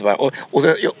jätteont i det så bara, och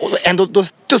ändå då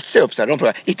studsade jag upp så här. De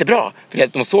frågade, gick det bra? För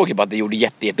de såg ju bara att det gjorde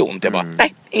jätteont. Jag bara,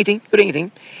 nej, gjorde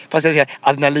ingenting. Fast jag ser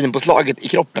adrenalinpåslaget i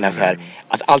kroppen är så här,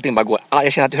 att allting bara går,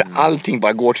 jag känner att hur allting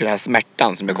bara går till den här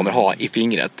smärtan som jag kommer ha i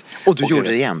fingret. Och du gjorde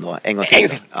det igen då? En gång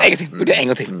till? En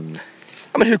gång till.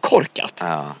 Ja, men hur korkat?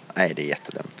 Ja, nej, det är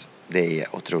jättedumt. Det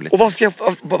är otroligt. Och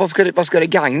vad ska det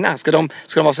gagna? Ska de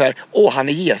vara så här, han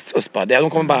är Jesus bara.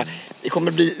 Det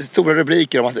kommer bli stora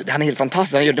rubriker om att han är helt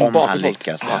fantastisk. Han gör det om han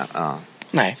lyckas, ja.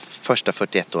 Nej. Första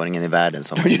 41-åringen i världen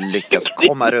som lyckas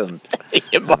komma runt.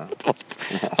 Det är bara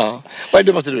ja. Vad är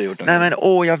det dummaste du har gjort? Nej men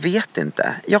jag vet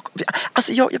inte. Jag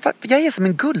är som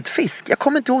en guldfisk. Jag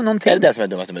kommer inte ihåg någonting. Är det som är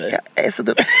dummaste med dig? Jag är så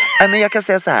dum. Nej, men jag kan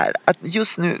säga så här. Att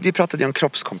just nu, vi pratade ju om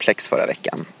kroppskomplex förra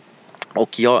veckan.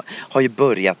 Och jag har ju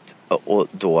börjat och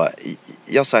då,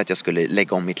 jag sa att jag skulle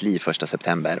lägga om mitt liv 1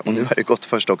 september och nu har det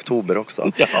gått 1 oktober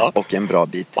också. Ja. Och en bra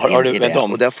bit har du i det.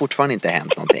 Och det har fortfarande inte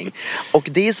hänt någonting. Och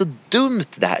det är så dumt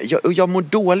det här. Jag mår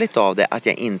dåligt av det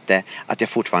att jag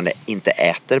fortfarande inte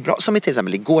äter bra. Som till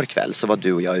exempel igår kväll så var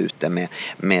du och jag ute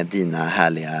med dina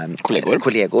härliga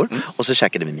kollegor. Och så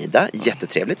käkade vi middag,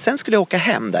 jättetrevligt. Sen skulle jag åka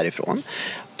hem därifrån.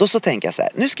 Då så tänker jag så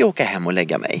här, nu ska jag åka hem och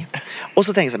lägga mig. Och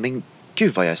så tänker jag så här, men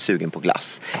gud vad jag är sugen på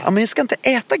glass. Ja, men jag ska inte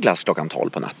äta glass klockan 12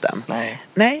 på natten.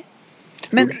 Nej.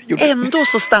 Men ändå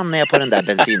så stannar jag på den där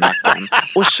bensinmacken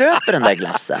och köper den där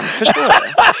glassen. Förstår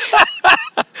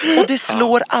du? Och det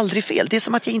slår aldrig fel. Det är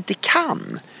som att jag inte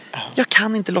kan. Jag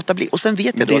kan inte låta bli. Och sen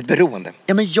vet jag då... Det är ett beroende.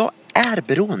 Ja, men jag är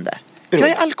beroende. Jag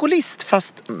är alkoholist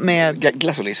fast med...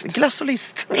 Glassolist.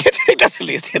 Glassolist. Heter det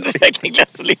glassolist? Heter det verkligen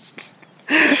glassolist?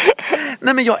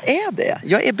 Nej, men jag är det.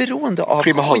 Jag är beroende av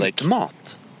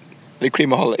skitmat. Det är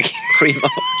creamaholic.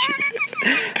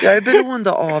 Jag är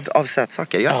beroende av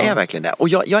sötsaker. Jag är verkligen det. Och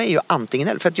jag är ju antingen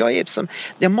eller. För att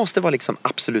jag måste vara liksom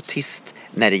absolutist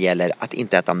när det gäller att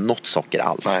inte äta något socker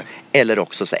alls. Nej. Eller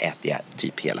också så äter jag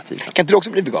typ hela tiden. Kan inte du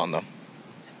också bli vegan då?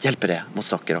 Hjälper det mot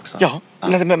socker också? Ja.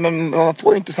 Men man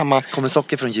får ju inte samma... Kommer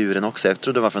socker från djuren också? Jag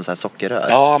trodde det var från så här sockerrör.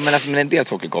 Ja, men en del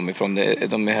socker kommer ifrån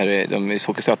de är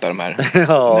sockersöta de här.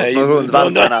 Ja, små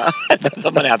hundvalparna.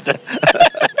 Som man äter.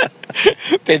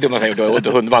 Det är det dummaste jag gjort. Jag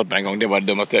åt hundvalpar en gång. Det var det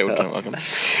dummaste jag gjort.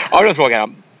 Ja, då frågar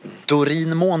jag.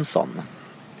 Doreen Månsson.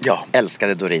 Ja.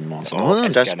 Älskade Doreen Månsson.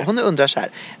 Hon undrar så här.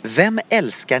 Vem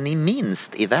älskar ni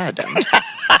minst i världen?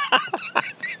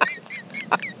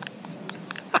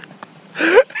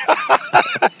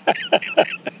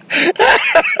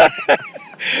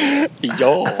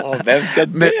 Ja, vem ska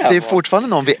det? Men det är fortfarande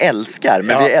någon vi älskar.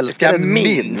 Men vi älskar den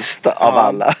minst av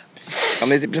alla. Ja,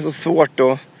 men det blir så svårt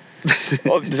att...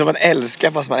 Det är som man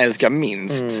älskar fast man älskar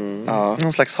minst. Ja.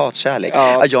 Någon slags hatkärlek.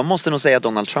 Ja. Jag måste nog säga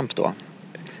Donald Trump då.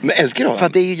 Men älskar du honom? För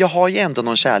att jag har ju ändå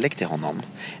någon kärlek till honom.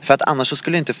 För att annars så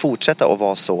skulle jag inte fortsätta att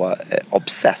vara så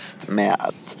obsessed med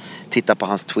att titta på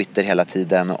hans Twitter hela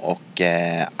tiden. Och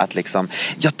att liksom...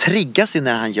 Jag triggas ju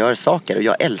när han gör saker. Och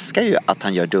jag älskar ju att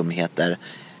han gör dumheter.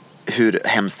 Hur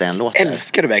hemskt det än låter.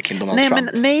 Älskar du verkligen Donald Trump?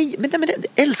 Men jag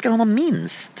älskar honom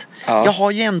minst. Ja. Jag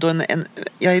har ju ändå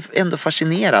jag är ändå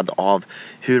fascinerad av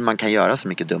hur man kan göra så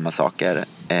mycket dumma saker.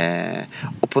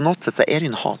 Och på något sätt så är det ju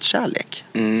en hatkärlek.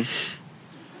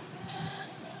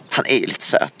 Han är ju lite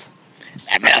söt.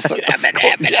 Nej men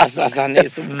alltså han är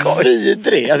så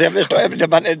vidrig. Alltså jag förstår,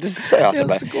 man är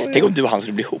söt. Tänk om du och han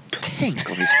skulle bli ihop. Tänk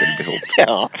om vi skulle bli ihop.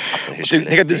 Ja. Alltså,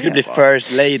 tänk att du skulle bli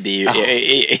first lady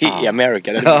i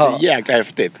Amerika. Det är så jäkla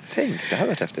häftigt. Tänk, det här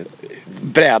var häftigt.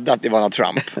 Brädat Ivana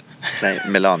Trump. Nej,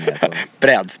 Melania.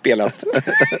 Brädspelat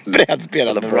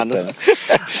med varandra.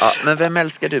 Ja, men vem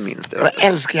älskar du minst? Vem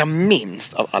älskar jag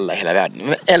minst av alla i hela världen?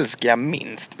 Vem älskar jag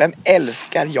minst? Vem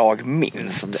älskar jag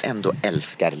minst? Som du ändå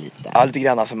älskar lite. Ja, lite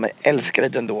grann som jag älskar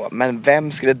lite ändå. Men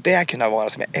vem skulle det kunna vara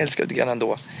som jag älskar lite grann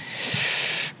ändå?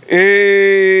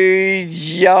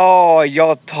 Ja,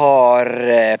 jag tar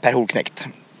Per Holknekt.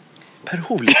 Per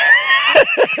Holknekt?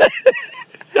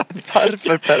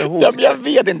 Varför Per Holknekt? Ja, men jag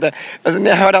vet inte. Alltså, när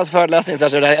jag hörde hans föreläsning så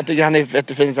jag tycker han är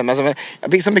jättefin. Alltså,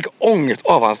 jag fick så mycket ångest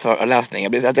av hans föreläsning.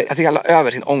 Jag tycker han la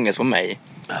över sin ångest på mig.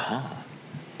 Aha.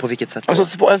 På vilket sätt? Alltså,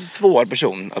 svår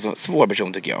person. Alltså, svår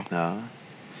person tycker jag.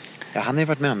 Ja, han har ju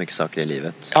varit med om mycket saker i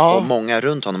livet. Ja. Och många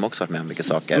runt honom också varit med om mycket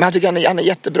saker. Men jag tycker han är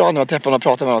jättebra när man träffar honom och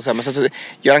pratar med honom. Men så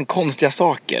gör han konstiga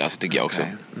saker, alltså, tycker jag också.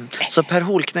 Så Per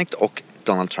Holknekt och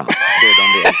Donald Trump. Det är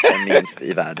de vi älskar minst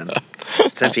i världen.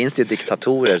 Sen finns det ju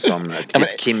diktatorer som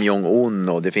Kim Jong-un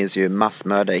och det finns ju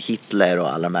massmördare, Hitler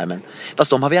och alla de här. Men,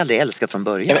 fast de har vi aldrig älskat från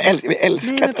början. Vi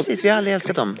älskat. Nej, precis, vi har aldrig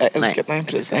älskat dem. Nej,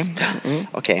 precis.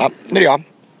 Okej. Ja, nu är det jag.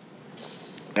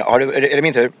 Ja, är det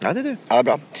min tur? Ja, det är du. Ja,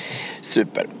 bra.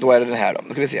 Super. Då är det den här då.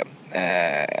 Då ska vi se.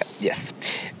 Yes.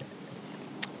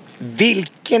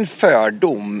 Vilken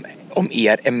fördom om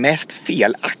er är mest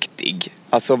felaktig?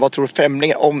 Alltså, vad tror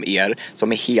främlingar om er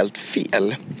som är helt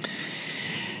fel?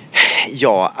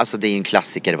 Ja, alltså det är ju en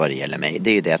klassiker vad det gäller mig. Det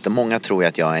är ju det att många tror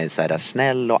att jag är så här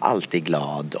snäll och alltid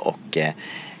glad och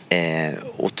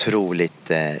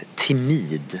otroligt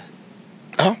timid.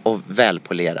 Ja. Och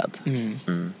välpolerad.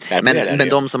 Men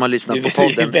de som har lyssnat på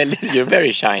podden You're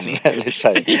very shiny.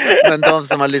 Men de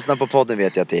som har lyssnat på podden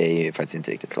vet ju att det är ju faktiskt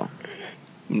inte riktigt så.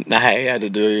 Nej,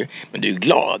 men du är ju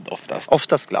glad oftast.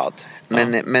 Oftast glad.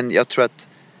 Men jag tror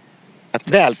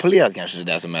att välpolerad kanske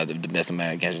det som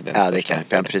är kanske den ja, det kan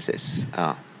jag, precis.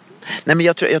 Ja. Nej, men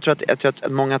jag tror att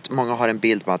många har en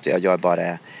bild på att jag är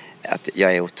bara att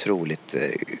jag är otroligt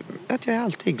att jag är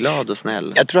alltid glad och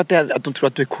snäll. Jag tror att de tror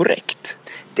att du är korrekt.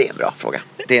 Det är en bra fråga.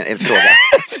 Det är en fråga.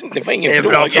 Det var ingen det är en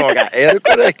fråga. Bra fråga. Är du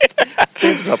korrekt? Det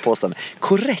är inte bra påstående.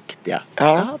 Korrekt,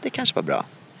 ja, det kanske var bra.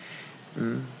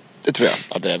 Det tror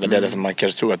jag. Att det är det som man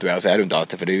kanske tror att du är. Så är du inte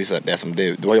alls. För det är ju så, det som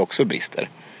du har ju också brister.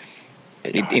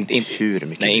 Ja, hur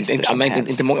mycket nej, brister som helst.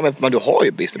 Inte många, men du har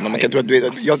ju brister. Men man kan tro att du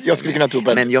är, jag skulle kunna tro på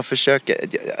det. Men jag försöker,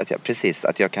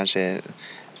 att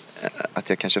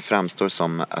jag kanske framstår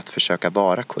som att försöka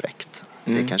vara korrekt.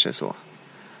 Det kanske är så.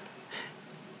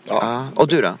 Ja. Och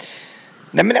du då?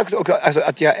 Nej, men också alltså,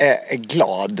 att jag är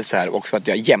glad så här, också att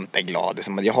jag jämt är glad.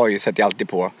 Jag har ju sett jag alltid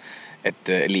på ett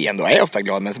leende och är ofta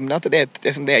glad, men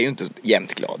det är ju inte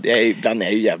jämt glad. Ibland är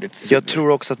jag ju jävligt sur. Jag tror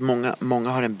också att många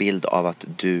har en bild av att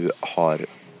du har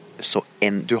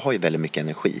du har ju väldigt mycket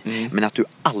energi, men att du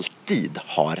alltid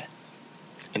har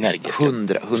energisk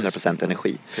 100%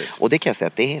 energi. Precis. Och det kan jag säga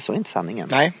att det är så inte sanningen.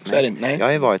 Nej, så är det inte. Nej. Jag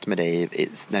har ju varit med dig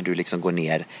när du liksom går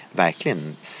ner,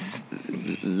 verkligen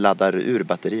laddar ur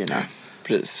batterierna. Ja,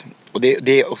 precis. Och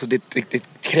det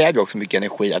kräver också mycket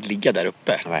energi att ligga där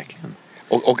uppe. Verkligen.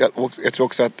 Och jag tror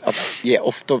också att det är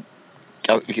ofta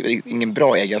ingen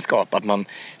bra egenskap att man,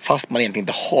 fast man egentligen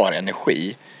inte har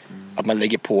energi, att man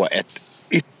lägger på ett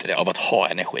yttre av att ha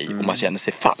energi och man känner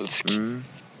sig falsk.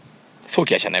 Så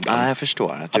kan jag känna ibland. Ja, jag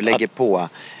förstår. Att du lägger på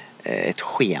ett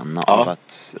sken av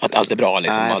att allt är bra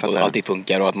liksom, att allting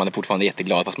funkar och att man är fortfarande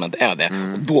jätteglad fast man inte är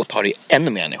det. Och då tar det ännu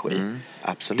mer energi.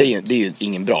 Absolut. Det är ju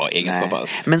ingen bra egenskap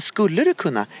alls. Men skulle du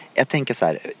kunna, jag tänker så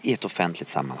här, i ett offentligt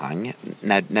sammanhang,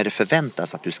 när det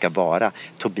förväntas att du ska vara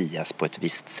Tobias på ett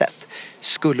visst sätt,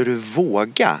 skulle du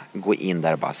våga gå in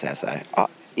där och bara säga så här: ja,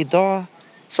 idag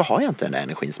så har jag inte den där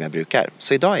energin som jag brukar,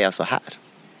 så idag är jag så här.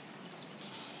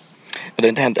 Och det har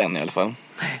inte hänt än i alla fall.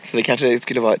 Så det kanske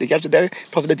skulle vara, det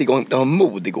pratade lite om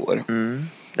mod igår.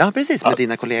 Ja, precis, med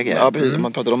dina kollegor. Ja, precis,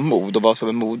 man pratade om mod och vad som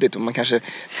är modigt. Och man kanske,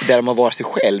 där man var sig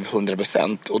själv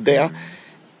 100%. Och det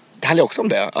handlar också om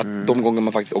det. Att de gånger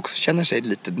man faktiskt också känner sig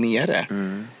lite nere.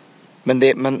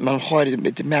 Men man har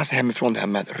lite med sig hemifrån det här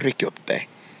med att rycka upp dig.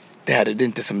 Det är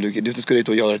inte som du skulle ut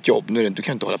och göra ett jobb. Nu du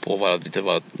kan inte hålla på och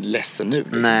vara ledsen nu.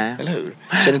 Liksom. Nej. Eller hur?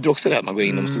 Känner du också det att man går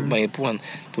in och man är på en...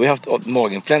 Du har ju haft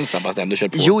maginfluensa fast ändå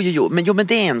kört på. Jo, men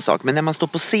det är en sak. Men när man står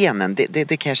på scenen,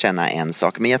 det kan jag känna en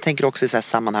sak. Men jag tänker också i så här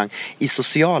sammanhang, i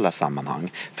sociala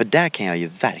sammanhang. För där kan jag ju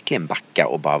verkligen backa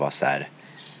och bara vara så här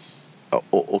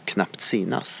och knappt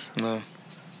synas. Nej.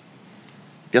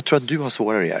 Jag tror att du har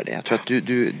svårare att göra det. Jag tror att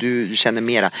du känner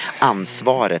mera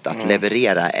ansvaret att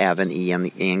leverera även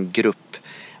i en grupp.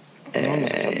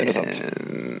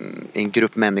 En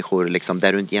grupp människor liksom,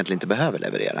 där du egentligen inte behöver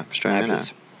leverera. Förstår du vad jag menar?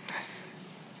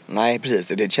 Nej, precis.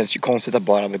 Det känns ju konstigt att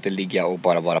bara inte ligga och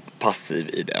bara vara passiv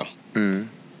i det.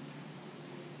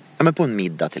 Ja, men på en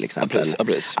middag till exempel. Ja,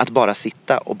 precis. Att bara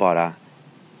sitta och bara...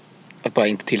 Att bara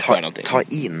inte tillföra någonting. Ta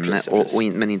in,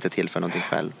 precis. Men inte tillföra någonting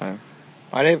själv.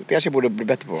 Ja, det kanske jag borde bli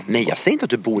bättre på. Nej, jag säger inte att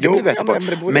du borde bli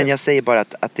bättre på. Men jag säger bara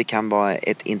att det kan vara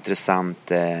ett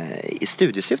intressant... I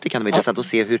studiesyfte kan det vara intressant att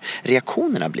se hur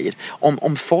reaktionerna blir.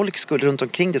 Om folk skulle runt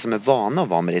omkring det som är vana att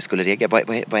vara med det skulle reagera.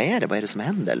 Vad är det? Vad är det som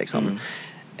händer liksom?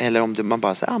 Eller om man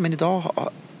bara säger, men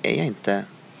idag är jag inte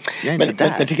där.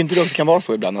 Men tycker inte du också det kan vara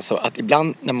så ibland? Alltså, att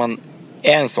ibland när man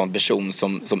är en sån person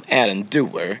som är en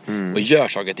doer och gör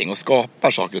saker och ting och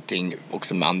skapar saker och ting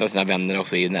också med andra sina vänner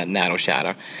också i nära och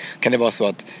kära, kan det vara så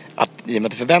att i och med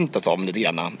att det förväntas av lite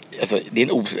grann, alltså det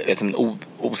är en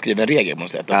oskriven regel på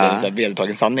något sätt, att det är en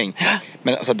vedertagen sanning,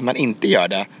 men alltså att man inte gör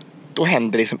det, då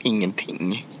händer det liksom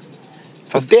ingenting.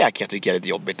 Fast det kan jag tycka är lite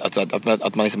jobbigt, alltså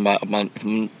att man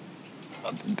liksom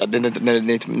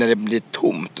när det blir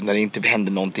tomt och när det inte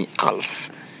händer någonting alls.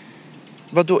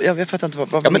 Vadå? Jag fattar inte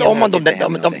vad ja, men om man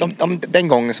den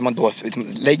gången som man då liksom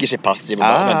lägger sig passiv och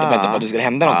väntar på att det ska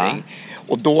hända någonting.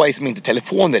 Och då är liksom inte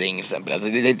telefonen ringer till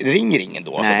exempel. Det ringer ingen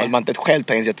då. Så man inte själv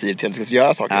tar initiativ till att det ska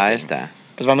göra saker. Ja, just det.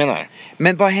 Vad jag menar?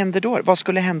 Men vad händer då? Vad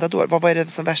skulle hända då? Vad är det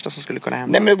som värsta som skulle kunna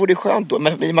hända? Nej, men det vore skönt då.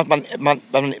 Men i och med att man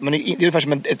är ungefär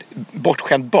som ett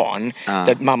bortskämt barn.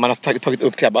 Där mamman har tagit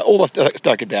upp kläder. Åh, vad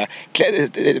stökigt det är.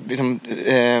 Liksom,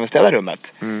 städa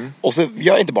rummet. Och så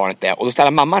gör inte barnet det. Och då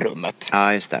ställer mamma rummet.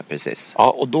 Ja, just det. Precis. Ja,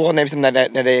 och då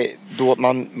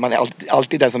när man är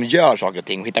alltid den som gör saker och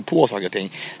ting. Och hittar på saker och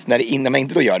ting. Så när man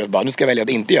inte då gör det. Bara, nu ska jag välja att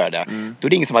inte göra det. Då är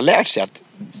det ingen som har lärt sig att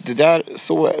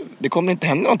det kommer inte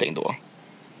hända någonting då.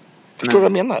 Förstår du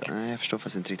vad jag menar? Nej, jag förstår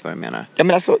faktiskt inte riktigt vad du menar. Ja,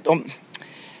 men alltså,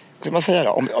 ska man säga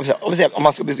då? Om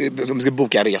man ska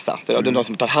boka en resa. Så är det någon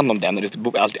som tar hand om den.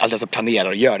 Och allt alltså planerar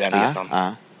och gör den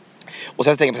resan. Och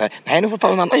sen tänker man så här, nej, nu får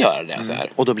fan någon annan göra det. Så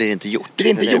här. Och då blir det inte gjort. Det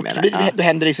blir inte gjort. Då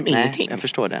händer det liksom ingenting. Jag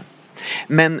förstår det.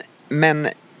 Men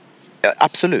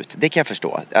absolut, det kan jag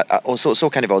förstå. Och så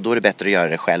kan det vara. Då är det bättre att göra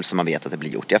det själv så man vet att det blir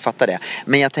gjort. Jag fattar det.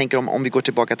 Men jag tänker om vi går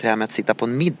tillbaka till det här med att sitta på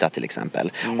en middag till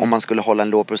exempel. Om man skulle hålla en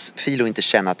låg profil och inte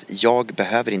känna att jag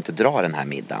behöver inte dra den här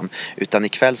middagen. Utan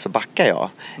ikväll så backar jag.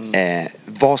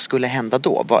 Vad skulle hända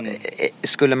då?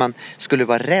 Skulle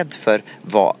vara rädd för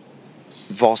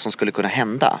vad som skulle kunna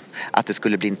hända? Att det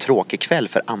skulle bli en tråkig kväll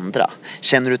för andra?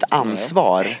 Känner du ett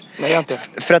ansvar? Nej, jag inte.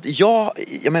 För att jag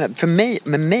menar,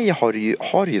 med mig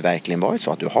har det ju verkligen varit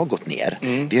så att du har gått ner.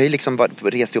 Vi har ju liksom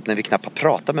rest ihop när vi knappt har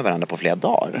pratat med varandra på flera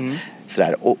dagar.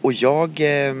 Sådär. Och jag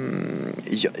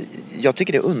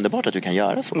tycker det är underbart att du kan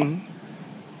göra så.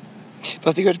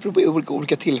 Fast det går på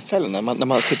olika tillfällen. När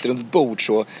man sitter runt ett bord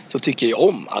så tycker jag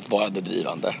om att vara det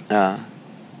drivande. Ja.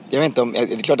 Jag vet inte om, det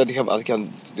är klart att det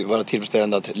kan vara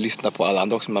tillfredsställande att lyssna på alla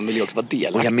andra också, men man vill ju också vara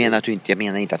delaktig. Och jag menar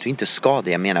inte att du inte ska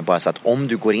det. Jag menar bara så att om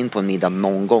du går in på en middag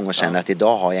någon gång och känner att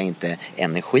idag har jag inte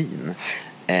energin.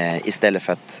 Istället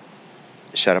för att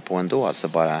köra på ändå, alltså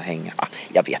bara hänga.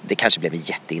 Jag vet, det kanske blev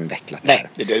jätteinvecklat. Nej,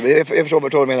 jag förstår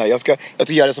vad du menar. Jag ska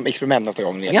göra det som experiment nästa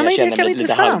gång. Ja, men det kan bli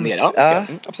intressant. Ja,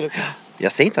 absolut.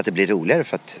 Jag säger inte att det blir roligare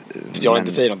för att... Jag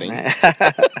inte säger någonting.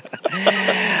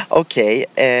 Okej,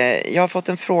 jag har fått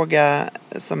en fråga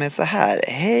som är så här.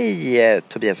 Hej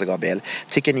Tobias och Gabriel,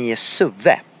 tycker ni är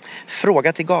suve?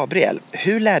 Fråga till Gabriel,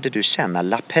 hur lärde du känna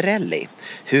La Perrelli?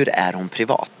 Hur är hon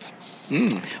privat?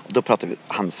 Och då pratar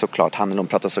han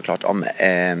pratar såklart om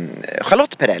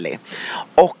Charlotte Perrelli.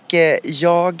 Och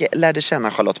jag lärde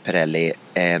känna Charlotte Perrelli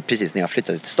precis när jag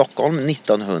flyttade till Stockholm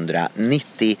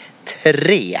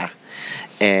 1993.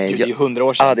 Det är 100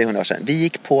 år sedan. Ja, det är 100 år sedan. Vi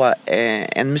gick på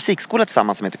en musikskola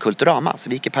tillsammans som heter Kulturama. Så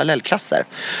vi gick i parallellklasser.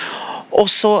 Och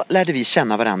så lärde vi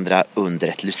känna varandra under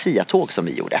ett Lucia-tåg som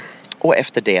vi gjorde. Och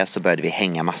efter det så började vi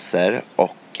hänga massor.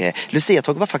 Och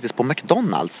Lucia-tåg var faktiskt på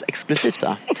McDonalds, exklusivt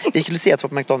då. Vi gick Lucia-tåg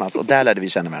på McDonalds och där lärde vi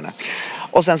känna varandra.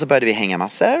 Och sen så började vi hänga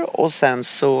massor. Och sen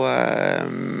så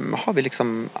har vi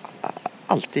liksom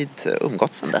alltid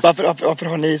umgått sen dess. Varför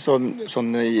har ni sån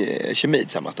kemi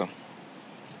tillsammans då?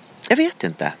 Jag vet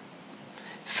inte.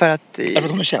 För att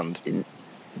hon är känd.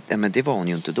 Ja, men det var hon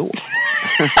ju inte då.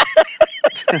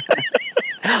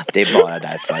 Det är bara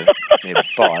därför.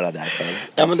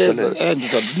 Ja, men det är inte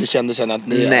så att ni känner att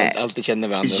ni alltid känner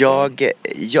varandra.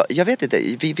 Jag vet inte.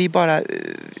 Vi bara...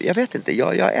 Jag vet inte.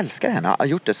 Jag älskar henne. Jag har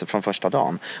gjort det från första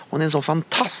dagen. Hon är en så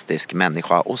fantastisk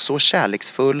människa. Och så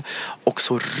kärleksfull. Och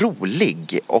så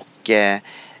rolig. Och...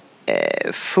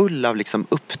 full av liksom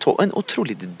upptåg, en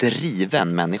otroligt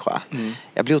driven människa.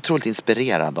 Jag blir otroligt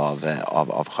inspirerad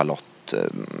av Charlotte.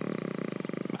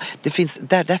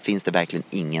 Där finns det verkligen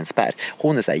ingen spärr.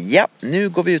 Hon är så här, ja, nu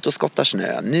går vi ut och skottar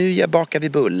snö. Nu bakar vi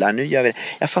bullar. Nu gör vi...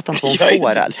 Jag fattar inte vad hon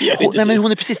får. Nej, men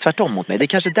hon är precis tvärtom mot mig. Det är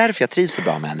kanske därför jag trivs så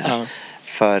bra med henne. Ja.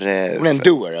 Hon är en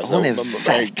doer. Alltså. Hon är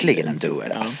verkligen en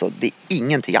doer. Ja. Alltså, det är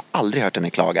ingenting. Jag har aldrig hört henne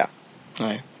klaga.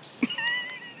 Nej.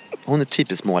 Hon är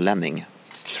typisk smålänning,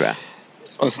 tror jag.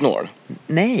 Och snår?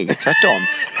 Nej, tvärtom.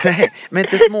 Nej, men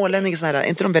inte smålänningar såna här,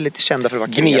 inte de väldigt kända för att vara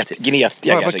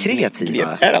Gnetiga. Var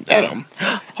kreativa. Är de?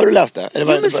 Har du läst det? Ja,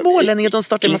 men smålänningar, de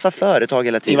startar en massa företag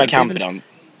hela tiden. Ivar Kamprad.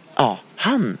 Ja,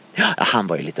 han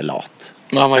var ju lite lat.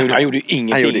 Han gjorde ju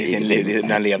ingenting i sin liv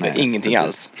när han levde. Nej, ingenting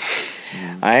alls.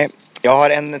 Nej, jag har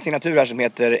en signatur här som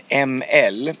heter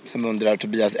ML som undrar,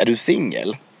 Tobias, är du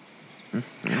singel? Du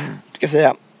ska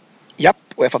säga japp,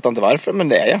 och jag fattar inte varför, men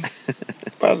det är jag.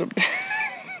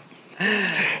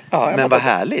 Ja, men vad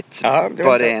härligt. Ja,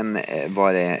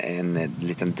 var det en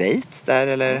liten dejt där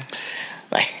eller?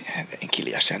 Nej, en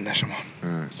kille jag känner som...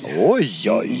 Oj.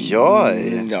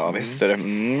 Ja, visst är det.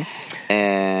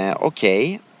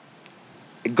 Okej.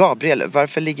 Gabriel,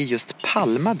 varför ligger just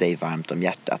Palma dig varmt om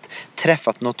hjärtat?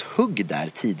 Träffat något hugg där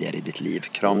tidigare i ditt liv?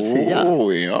 Kram Sia.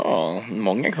 Ja,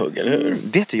 många hugg, eller hur?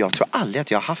 Vet du, jag tror aldrig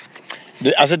att jag har haft...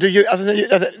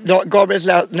 Gabriels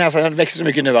näsa växer så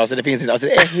mycket nu, alltså det finns inte, alltså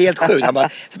det är helt sjukt. Han bara,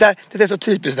 det är så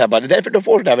typiskt det där bara. Det är därför då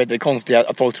får du det där, vet du, det konstiga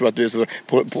att folk tror att du är så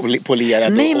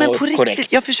polerad. Nej, men och på korrekt.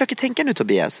 riktigt, jag försöker tänka nu,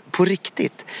 Tobias, på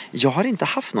riktigt. Jag har inte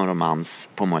haft någon romans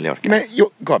på Mallorca. Men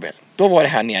Gabriel, då var det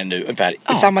här nere nu ungefär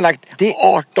sammanlagt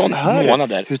 18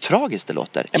 månader. Hur tragiskt det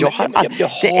låter.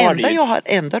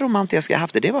 Enda romantiska jag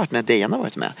haft, det har varit när Dejan har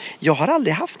varit med. Jag har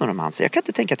aldrig haft någon romans. Jag kan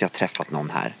inte tänka att jag har träffat någon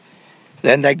här.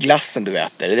 Den där glassen du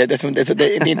äter,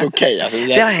 det är inte okej. Alltså,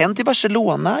 det har hänt i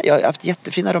Barcelona. Jag har haft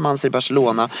jättefina romanser i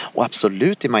Barcelona och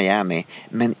absolut i Miami.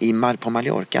 Men på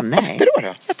Mallorca, nej. Varför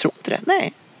då? Jag tror inte det.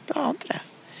 Nej, det har inte det.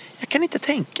 Jag kan inte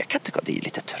tänka. Det är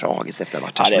lite tragiskt efter att ha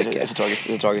varit här så mycket. Det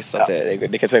är så tragiskt. Så att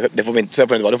det får inte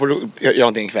vara. Då får du göra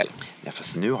någonting ikväll. Ja,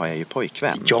 fast nu har jag ju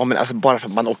pojkvän. Ja, men alltså bara för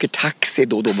att man åker taxi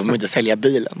då behöver man inte sälja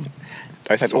bilen. Det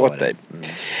har jag sagt åt dig.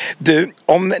 Du,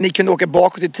 om ni kunde åka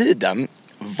bakåt i tiden,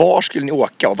 var skulle ni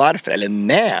åka och varför? Eller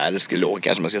när skulle ni åka,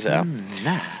 kanske man ska säga.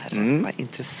 När? Vad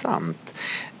intressant.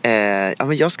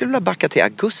 Men jag skulle vilja backa till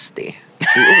augusti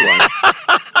i år.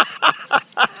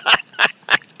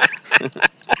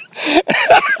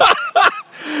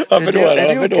 Varför då?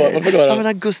 Ja, men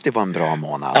augusti var en bra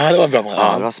månad. Ja, det var en bra månad.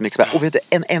 Ja, det var så mycket. Och vet du,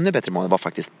 en ännu bättre månad var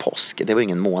faktiskt påsk. Det var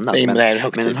ingen månad, men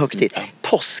en högtid. Ja.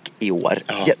 Påsk i år.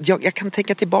 Ja. Jag kan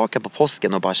tänka tillbaka på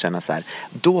påsken och bara känna så här.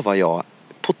 Då var jag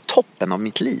på toppen av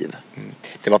mitt liv.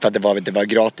 Det var för att det var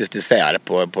gratis dessert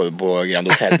på Grand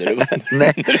Hotel.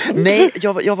 Nej,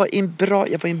 jag var i en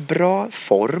bra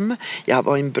form. Jag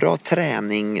var i en bra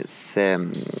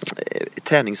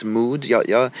träningsmood.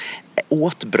 Jag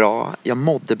åt bra, jag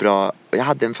mådde bra och jag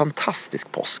hade en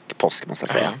fantastisk påsk måste jag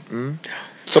säga.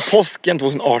 Så påsken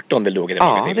 2018 vill du åka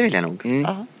tillbaka till? Ja, det vill jag nog.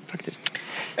 Ja, faktiskt.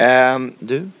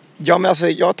 Du? Ja, men alltså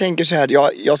jag tänker så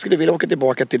här, jag skulle vilja åka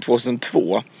tillbaka till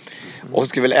 2002 och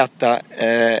skulle vilja äta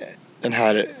den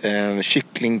här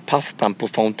kycklingpastan på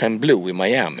Fontainebleau i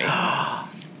Miami.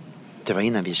 Det var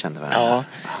innan vi kände varandra.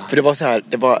 Ja, för det var så här,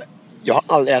 jag har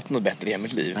aldrig ätit något bättre i hela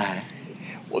mitt liv. Nej.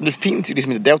 Och det finns ju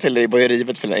liksom inte, det hotellet var ju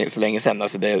rivet för så länge sedan.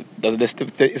 Alltså det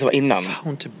var innan.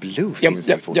 Fontainebleau finns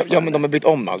det fortfarande. Ja, men de har bytt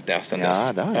om allt det sen dess.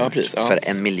 Ja, det har precis. För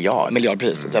 1 miljard.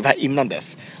 Miljardpris. Så det här innan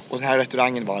dess. Och den här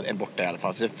restaurangen var borta i alla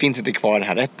fall. Så det finns inte kvar den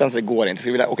här rätten, så det går inte. Så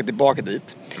jag skulle vilja åka tillbaka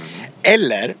dit.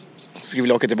 Eller skulle jag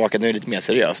vilja åka tillbaka, nu är det lite mer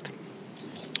seriöst.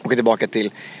 Åka tillbaka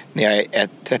till när jag är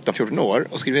 13-14 år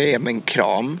och skulle vilja ge mig en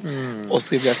kram. Och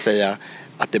skulle vilja säga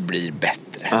att det blir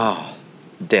bättre.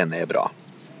 Den är bra.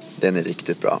 Den är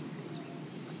riktigt bra.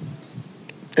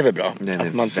 Det är väl bra.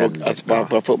 Att man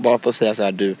får bara få säga så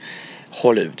här, du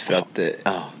håll ut för att...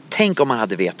 Tänk om man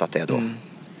hade vetat det då.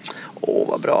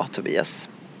 Vad bra, Tobias.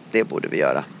 Det borde vi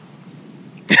göra.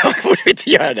 Ja, borde vi inte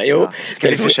göra det? Jo. Ska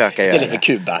vi försöka göra det?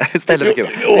 Istället för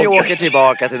Kuba. Vi åker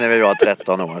tillbaka till när vi var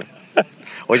 13 år.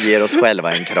 Och ger oss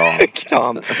själva en kram.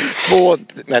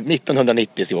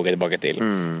 1990 ska vi åka tillbaka till.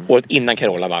 Året innan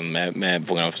Carola vann med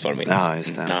Fångarna av Stormvind. Ja,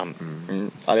 just det.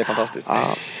 Ja, det är fantastiskt.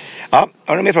 Ja,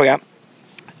 har du någon mer fråga?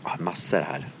 Massor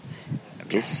här. Jag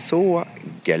blir så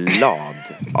glad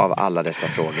av alla dessa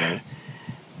frågor.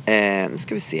 Nu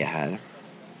ska vi se här.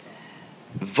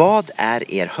 Vad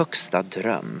är er högsta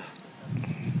dröm?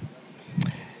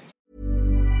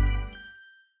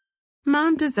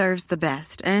 Mom deserves the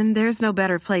best, and there's no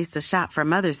better place to shop for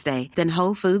Mother's Day than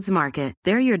Whole Foods Market.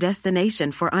 They're your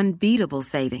destination for unbeatable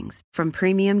savings, from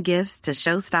premium gifts to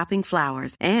show-stopping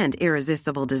flowers and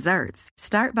irresistible desserts.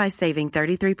 Start by saving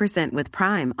 33% with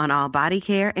Prime on all body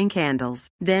care and candles.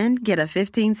 Then get a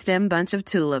 15-stem bunch of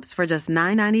tulips for just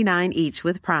 $9.99 each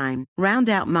with Prime. Round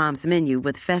out Mom's menu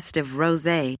with festive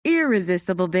rosé,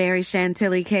 irresistible berry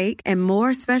chantilly cake, and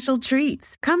more special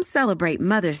treats. Come celebrate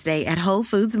Mother's Day at Whole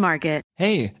Foods Market.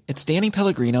 Hey, it's Danny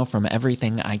Pellegrino from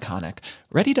Everything Iconic.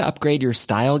 Ready to upgrade your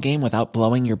style game without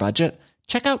blowing your budget?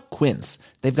 Check out Quince.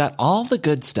 They've got all the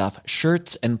good stuff,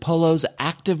 shirts and polos,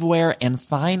 activewear, and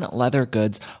fine leather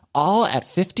goods, all at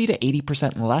 50 to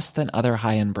 80% less than other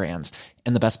high-end brands.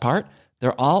 And the best part?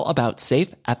 They're all about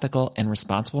safe, ethical, and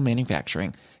responsible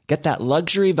manufacturing. Get that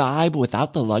luxury vibe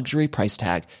without the luxury price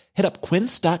tag. Hit up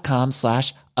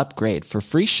quince.com/upgrade for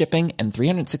free shipping and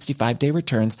 365-day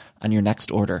returns on your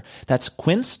next order. That's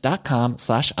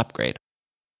quince.com/upgrade.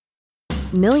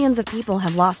 Millions of people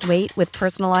have lost weight with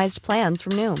personalized plans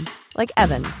from Noom. Like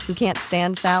Evan, who can't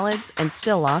stand salads and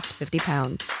still lost 50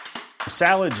 pounds.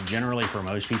 Salads generally for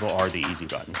most people are the easy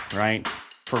button, right?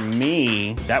 For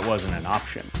me, that wasn't an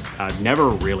option. I never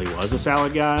really was a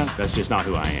salad guy. That's just not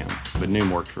who I am. But Noom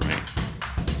worked for me.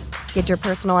 Get your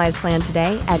personalized plan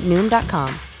today at Noom.com.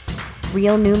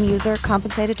 Real Noom user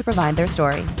compensated to provide their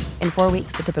story. In 4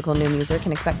 weeks, the typical Noom user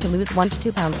can expect to lose 1 to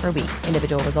 2 pounds per week.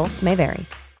 Individual results may vary.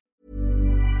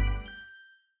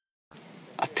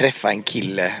 Att träffa en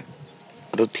kille,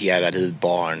 adoptera dit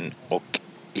barn och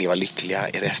leva lyckliga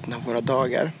i resten av våra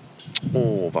dagar.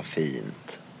 Åh, vad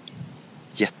fint.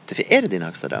 Jättefint. Är det din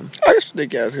högsta dröm? Ja, just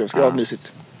det. Jag ska vara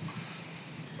mysigt.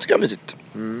 Ska vara mysigt.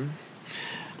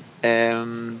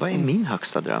 Vad är min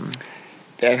högsta dröm?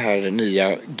 Det är den här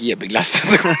nya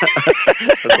GB-glassen.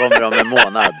 Så kommer de en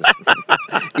månad.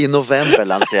 I november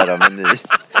lanserar de en ny.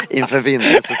 Inför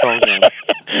vintersäsongen.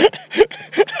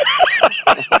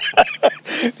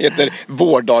 Det heter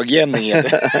vårdagjämning.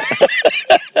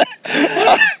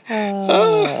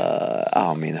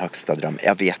 Ja, min högsta dröm.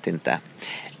 Jag vet inte.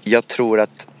 Jag tror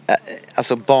att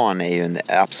alltså barn är ju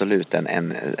absolut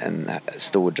en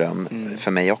stor dröm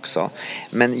för mig också.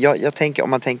 Men jag tänker, om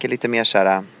man tänker lite mer så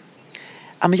här,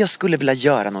 ja, men jag skulle vilja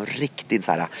göra något riktigt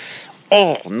så här,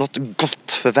 något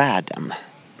gott för världen.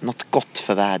 Något gott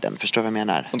för världen, förstår du vad jag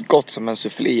menar? Något gott som en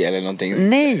soufflé eller någonting?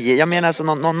 Nej, jag menar alltså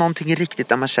någonting riktigt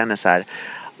där man känner så här,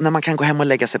 när man kan gå hem och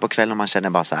lägga sig på kvällen och man känner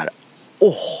bara så här,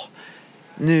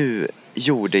 nu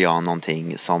gjorde jag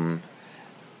någonting som...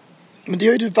 Men det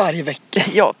gör ju du varje vecka.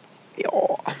 Ja.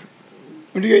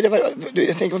 Men du gör ju det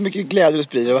jag tänker vad mycket glädje du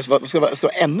sprider. Vad ska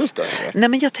vara ännu större? Nej,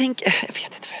 men jag tänker... Jag vet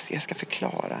inte vad jag ska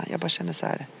förklara. Jag bara känner så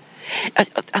här...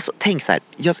 Alltså tänk så här.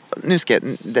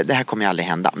 Det här kommer ju aldrig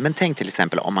hända. Men tänk till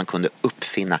exempel om man kunde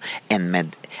uppfinna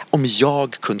om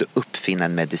jag kunde uppfinna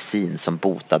en medicin som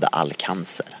botade all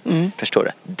cancer. Förstår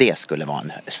du? Det skulle vara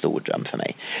en stor dröm för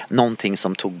mig. Någonting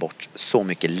som tog bort så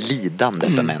mycket lidande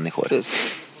för människor. Precis.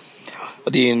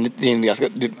 Och det är en ganska,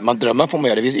 man drömmer får man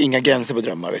göra. Det finns inga gränser på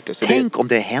drömmar, vet du. Så tänk om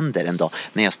det händer en dag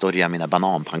när jag står och gör mina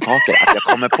bananpannkakor att jag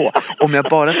kommer på, om jag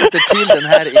bara sätter till den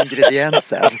här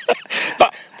ingrediensen.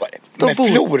 Med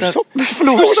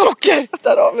florsocker.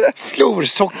 Där har vi det.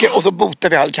 Florsocker och så botar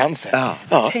vi all cancer.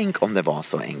 Ja. Tänk om det var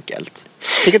så enkelt.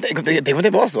 Tänk om det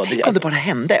var så. Tänk om det bara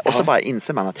hände. Och så bara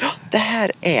inser man att det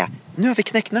här nu har vi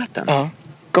knäckt nöten. Ja.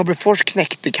 Gabriel Fors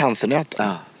knäckte cancernöten.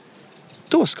 Ja.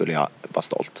 Då skulle jag vara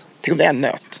stolt. Tänk om det är en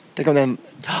nöt. Tänk om det är en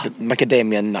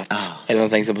macadamia-nöt. Eller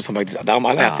någonting som faktiskt...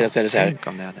 alla äter det, så är det så här. Tänk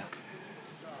om det är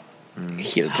det.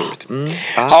 Helt otroligt.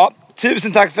 Ja,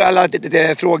 tusen tack för alla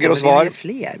frågor och svar. Vi har ju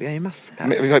fler, vi har ju massor här.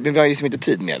 Men vi har ju inte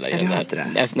tid med det. Vi har inte det.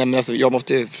 Nej, men alltså, jag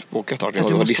måste ju åka snart. Jag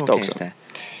har lista också.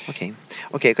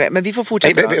 Okej, men vi får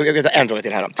fortsätta. Jag tar en fråga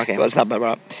till här då. Okay. Snabbare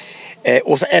bara.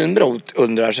 Åsa Elmroth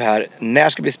undrar så här: när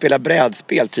ska vi spela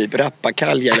brädspel, typ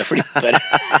rappakalja eller flipper?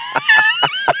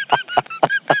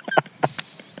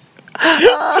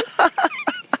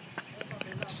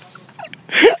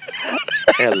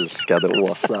 Älskade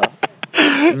Åsa.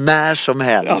 När som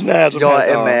helst. Ja, jag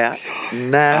är med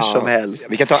när som helst.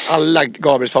 Vi kan ta alla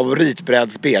Gabriels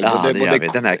favoritbrädspel. Ja, det gör vi.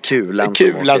 Den här kulan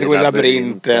som går i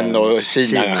labyrinten och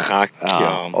Kina-schack.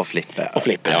 Och flipper.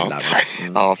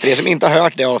 Ja, för er som inte har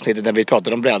hört det avsnittet när vi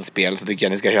pratade om brädspel, så tycker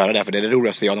jag ni ska höra det, för det är det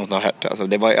roligaste jag någonsin har hört. Alltså,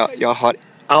 jag har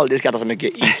aldrig skrattat så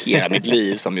mycket i hela mitt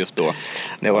liv som just då.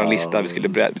 När det var en lista, vi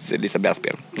skulle lista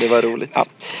brädspel. Det var roligt. Ja.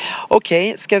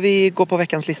 Okej, ska vi gå på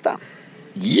veckans lista?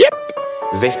 Japp!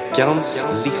 Veckans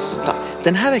lista.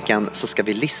 Den här veckan så ska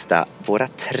vi lista våra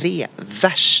 3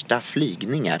 värsta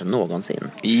flygningar någonsin.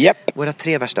 Japp! Våra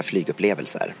 3 värsta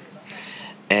flygupplevelser.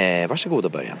 Varsågod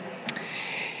att börja.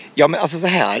 Ja, men alltså så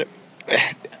här...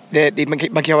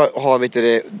 man kan ha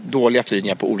dåliga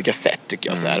flygningar på olika sätt, tycker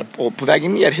jag. Så här. Och på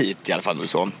vägen ner hit i alla fall nu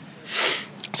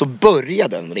så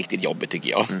började den riktigt jobbigt, tycker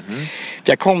jag.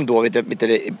 För jag kom då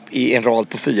i en rad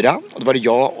på 4. Och då var det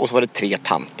jag och så var det 3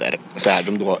 tanter så här,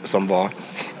 de då, som var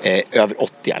över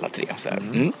 80 alla 3 så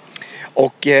här.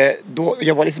 Och då,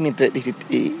 jag var liksom inte riktigt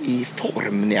i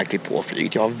form när jag klev på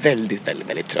flyget. Jag var väldigt, väldigt,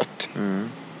 väldigt trött.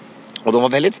 Och de var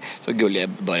väldigt så gulliga i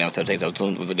början, så jag tänkte att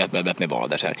de lät mig vara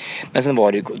där så här. Men sen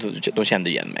var det, de kände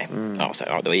igen mig. Ja, så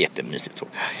här, det var jättemysigt så.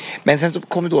 Men sen så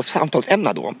kom det då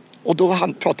samtalsämna då. Och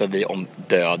då pratade vi om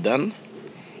döden,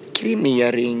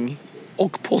 kremering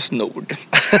och Postnord.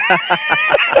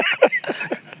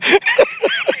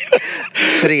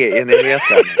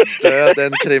 Treenigheten.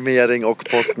 Döden, kremering och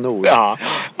Postnord. Ja,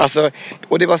 alltså,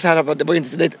 och det var så här, det var inte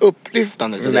så lite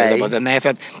upplyftande så. Nej, för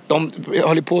att de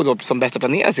höll på då som bäst att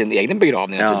planera sin egen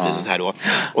begravning naturligtvis och så här då.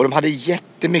 Och de hade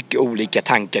jättemycket olika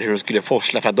tankar hur de skulle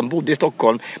forsla, för att de bodde i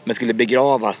Stockholm men skulle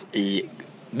begravas i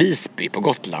Visby på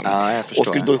Gotland. Ja, jag förstår. Och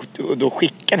skulle då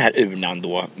skicka den här urnan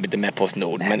då med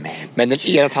Postnord. Men den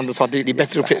ena tanten sa att det är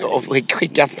bättre att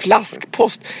skicka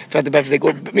flaskpost. För att det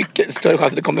går mycket större chans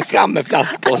att det kommer fram med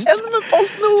flaskpost. Än med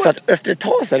Postnord. Så att efter ett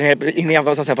tag så innan jag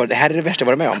var så här, det här är det värsta jag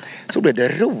varit med om. Så blev det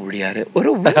roligare och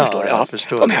roligare, förstår du? Jag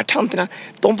förstår. De här tanterna,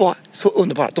 de var så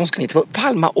underbara. De skulle inte på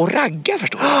Palma och ragga,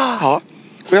 förstår du? Ja.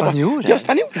 Spanjorer? Ja,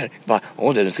 spanjorer.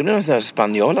 Det ska bli någon sån här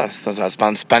spanjolas.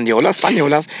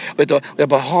 Och jag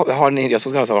bara, har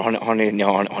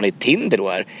ni Tinder då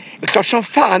här? Klart som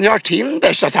fan jag har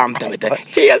Tinder, sa tanten.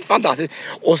 Helt fantastiskt.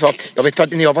 Och så, jag vet för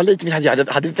att när jag var liten, jag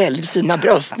hade väldigt fina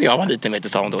bröst när jag var liten, vet du,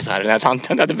 sa hon då så här. Den här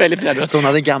tanten hade väldigt fina bröst. Så hon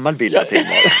hade en gammal bild av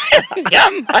Tinder.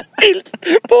 Gammal bild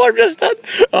på hårbröstet.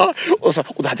 Ja.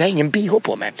 Och då hade jag ingen BH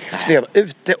på mig. Så när jag var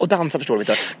ute och dansade, förstår du,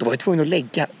 då var jag tvungen att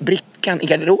lägga brickan i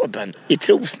garderoben i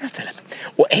trosorna istället.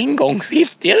 Och en gång så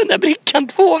hittade jag den där brickan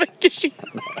 2 veckor sedan.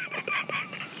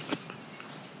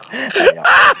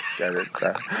 Jag orkar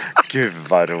inte. Gud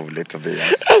vad roligt,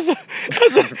 Tobias. Alltså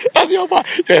jag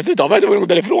efter ett tag var jag tvungen att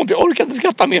gå därifrån, för jag orkade inte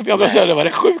skratta mer, för jag började säga det var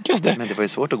det sjukaste. Men det var ju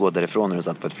svårt att gå därifrån när du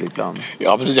satt på ett flygplan.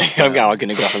 Ja, men jag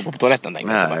kunde gå på toaletten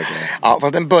längre. Okay. Ja,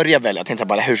 fast den började väl. Jag tänkte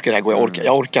bara, hur ska det här gå?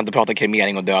 Jag orkar inte prata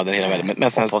kremering och döden hela vägen.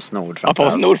 Men sen, Postnord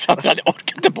framförallt. Jag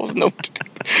orkar inte Postnord.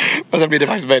 Men sen blev det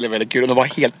faktiskt väldigt, väldigt kul. Och de var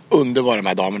helt underbara, de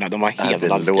här damerna. De var helt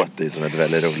fantastiska. Det låter som ett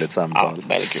väldigt roligt samtal. Ja,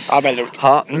 väldigt kul. Ja, väldigt roligt.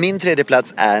 Ja, min tredje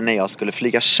plats är när jag skulle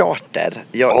flyga charter.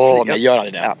 Jag gör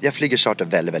aldrig det. Ja, jag flyger charter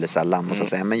väldigt, väldigt sällan, måste jag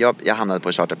säga. Men jag hamnade på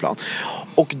ett charterplan.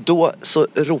 Och då så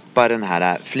ropar den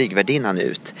här flygvärdinnan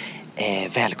ut: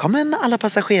 välkommen alla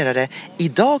passagerare.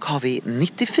 Idag har vi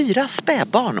 94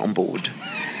 spädbarn ombord.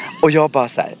 Och jag bara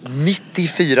så här,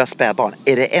 94 spädbarn,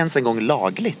 är det ens en gång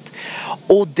lagligt?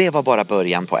 Och det var bara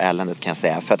början på eländet, kan jag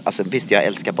säga. För att alltså, visst, jag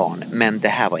älskar barn, men det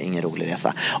här var ingen rolig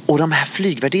resa. Och de här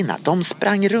flygvärdinnorna, de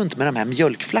sprang runt med de här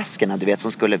mjölkflaskorna, du vet,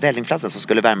 vällingflaskorna som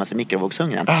skulle värmas i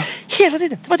mikrovågsugnen. Hela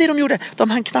tiden, det var det de gjorde.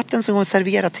 De hann knappt ens en gång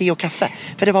servera te och kaffe.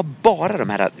 För det var bara de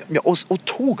här, och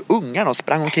tog ungarna och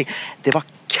sprang omkring. Det var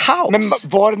kaos. Men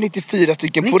var det 94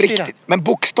 stycken 94. På riktigt? Men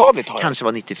bokstavligt har det? Kanske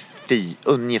var 94,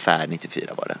 ungefär 94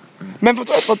 var det. Mm. Men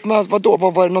vadå?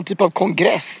 Var det någon typ av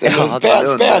kongress? Ja,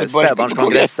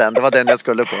 spädbarnskongressen, det var den jag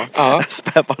skulle på.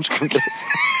 Spädbarnskongress.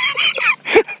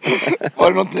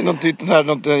 Var det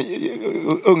något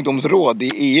ungdomsråd i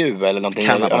EU eller någonting?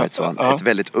 Kan ha varit så. Ett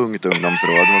väldigt ungt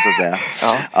ungdomsråd, måste jag säga.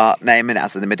 Nej, men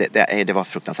alltså, det var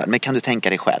fruktansvärt. Men kan du tänka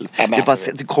dig själv?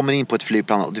 Du kommer in på ett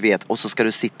flygplan och du vet, och så ska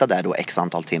du sitta där då x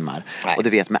antal timmar. Nej. Och du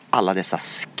vet, med alla dessa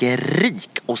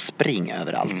skrik och spring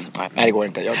överallt. Nej, det går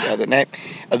inte. Nej.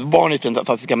 Alltså, barn är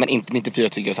fantastiska, men inte 94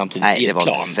 stycken samtidigt. Nej, det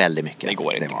var väldigt mycket. Det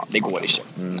går inte. Det går inte.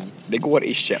 Det går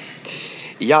inte.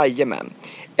 Jajamän.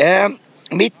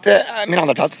 Min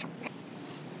andra plats,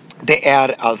 det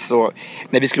är alltså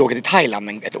när vi skulle åka till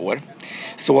Thailand ett år.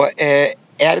 Så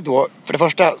är det då, för det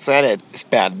första så är det ett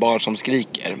spädbarn som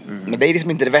skriker. Men det är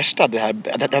liksom inte det värsta.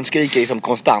 Den skriker liksom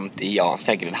konstant i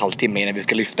säkert en halvtimme innan vi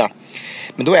ska lyfta.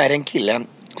 Men då är det en kille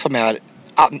som är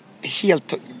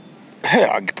helt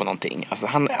hög på någonting. Alltså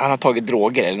han har tagit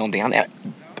droger eller någonting. Han är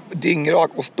dyngrak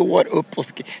och står upp och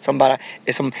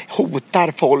som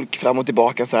hotar folk fram och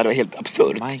tillbaka så här. Det var helt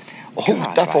absurt. Och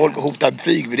hotar folk och hotar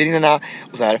flygvärdinnorna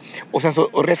och så här. Och sen så,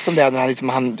 och rätt som det är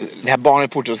när det här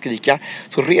barnet fortsätter att skrika,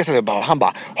 så reser sig bara och han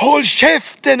bara: håll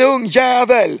käften, ung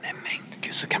jävel! Men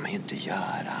gud, så kan man ju inte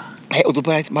göra. Nej, och då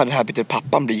börjar den här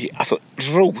pappan bli alltså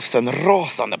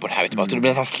rosenrasande på det här, vet du, så det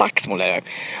blir en slagsmål där.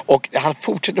 Och han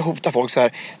fortsätter hota folk så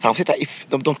här, så han sitter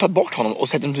de tar bort honom och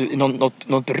sätter honom i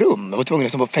något rum. De var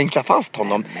tvungna att fängsla fast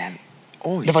honom.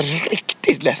 Oj. Det var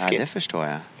riktigt läskigt. Ja, det förstår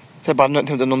jag. Så bara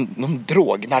någon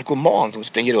narkoman som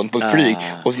springer runt på ett flyg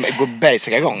och som går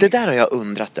bergsäga igång. Det där har jag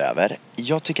undrat över.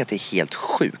 Jag tycker att det är helt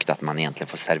sjukt att man egentligen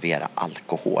får servera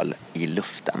alkohol i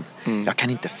luften. Jag kan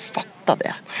inte fatta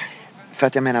det. För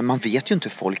att jag menar, man vet ju inte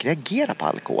hur folk reagerar på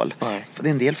alkohol. Nej. För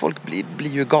en del folk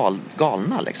blir ju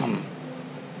galna liksom.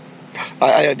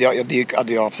 Ja,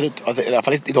 det är absolut. Alltså, i alla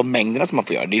fall i de mängderna som man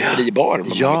får göra. Det är ju fribar.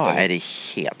 Ja, är det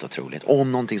helt otroligt. Och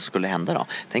om någonting skulle hända då?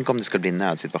 Tänk om det skulle bli en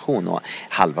nödsituation och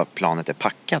halva planet är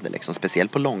packade liksom.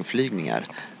 Speciellt på långflygningar.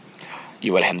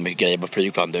 Jo, det händer mycket grejer på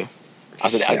flygplan, du.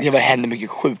 Alltså det händer mycket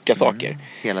sjuka saker.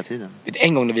 Hela tiden.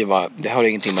 En gång när vi var, det har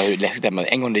ingenting med hur läskigt det är, men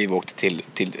en gång när vi åkte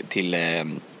till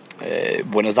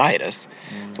Buenos Aires,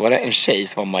 då var det en tjej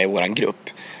som var med i våran grupp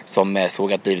som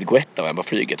såg att David Guetta var på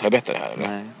flyget. Har jag berättat det här?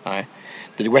 Eller? Nej.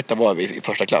 David Guetta var i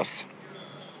första klass.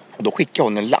 Och då skickade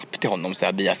hon en lapp till honom så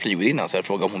här, via flygvärdinnan, så jag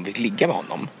frågade om hon fick ligga med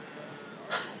honom.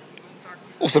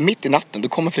 Och så mitt i natten, då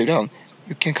kommer flygvärdinnan: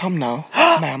 You can come now,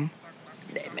 ma'am.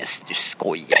 Nej, men du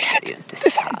skojar, det här är ju inte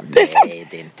sant. Nej,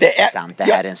 det är inte sant. Det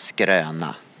här är en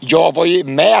skröna. Jag var ju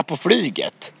med på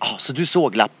flyget. Så du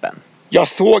såg lappen? Jag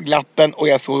såg lappen och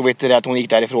jag såg att hon gick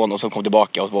därifrån och så kom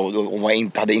tillbaka och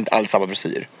hon hade inte alls samma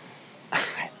frisyr.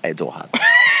 Nej, då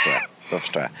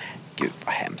förstår jag. Gud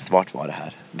vad hemskt. Vart var det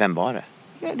här? Vem var det?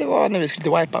 Nej, det var när vi skulle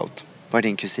till Wipeout. Var är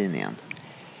din kusin igen?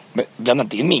 Men blanda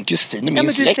inte in min kusin och min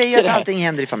men släkt. Du säger att allting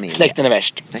händer i familjen. Släkten är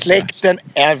värst. Släkten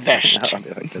är värst. Ja, det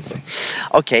är verkligen så.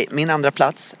 Okej, min andra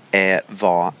plats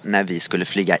var när vi skulle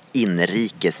flyga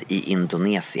inrikes i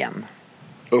Indonesien.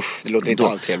 Usch, det låter inte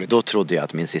alls trevligt. Då trodde jag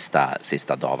att min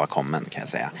sista dag var kommen, kan jag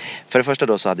säga. För det första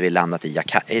då så hade vi landat i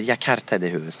Jakarta, är det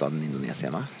huvudstaden i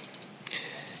Indonesien, va?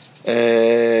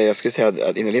 Jag skulle säga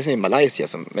att Indonesien är Malaysia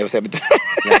som...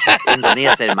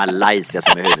 Indonesien är Malaysia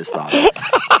som är huvudstaden.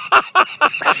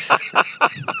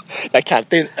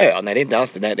 Jakarta är en ö. Nej, det är inte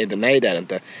alls det. Nej, det är det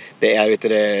inte. Det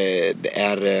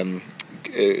är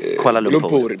Kuala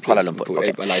Lumpur.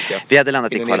 Okay. Malaysia. Vi hade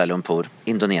landat i Kuala Lumpur,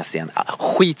 Indonesien.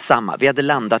 Skitsamma, vi hade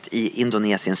landat i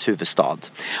Indonesiens huvudstad.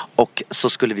 Och så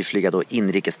skulle vi flyga då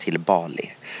inrikes till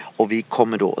Bali. Och vi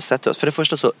kommer då och sätta oss. För det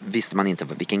första så visste man inte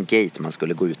vilken gate man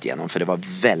skulle gå ut igenom. För det var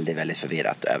väldigt, väldigt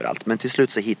förvirrat överallt. Men till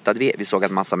slut så hittade vi såg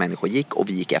att massa människor gick och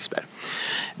vi gick efter.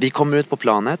 Vi kommer ut på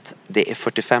planet, det är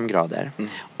 45 grader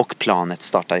och planet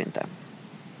startar inte.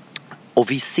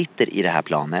 Och vi sitter i det här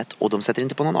planet och de sätter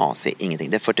inte på någon AC, ingenting.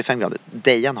 Det är 45 grader.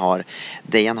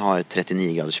 Dejan har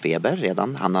 39 graders feber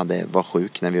redan. Han var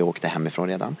sjuk när vi åkte hemifrån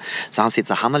redan. Så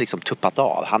han har liksom tuppat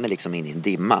av. Han är liksom inne i en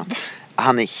dimma.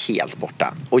 Han är helt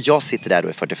borta. Och jag sitter där då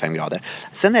i 45 grader.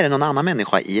 Sen är det någon annan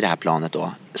människa i det här planet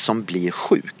då som blir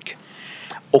sjuk.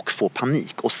 Och får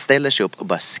panik och ställer sig upp och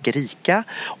börjar skrika.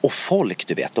 Och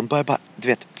folk, de börjar bara,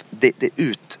 det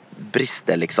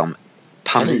utbrister liksom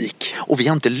panik. Och vi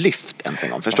har inte lyft ens en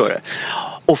gång, förstår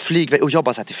du? Och jag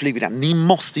bara sa till flygvärden, ni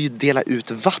måste ju dela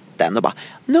ut vatten. Och bara,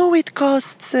 no it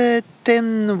costs 10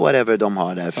 whatever de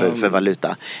har där för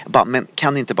valuta. Bara, men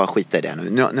kan ni inte bara skita i det nu?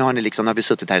 Nu har vi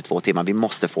suttit här i 2 timmar, vi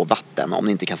måste få vatten om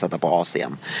ni inte kan sätta på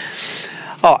AC:n.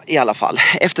 Ja, i alla fall.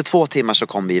 Efter 2 timmar så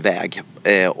kom vi iväg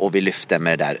och vi lyfte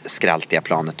med det där skraltiga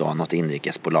planet då, något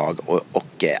inrikesbolag.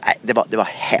 Och det var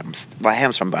hemskt. Det var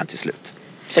hemskt från början till slut.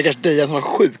 Stackars Dejan som var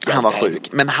sjuk. Han var sjuk.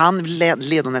 Men han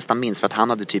led nästan minst för att han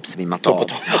hade typ svimmat av.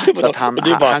 Så att han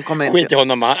kommer inte... Skit i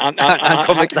honom.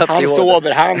 Han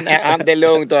sover. Han det är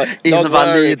lugnt.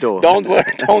 Invalido.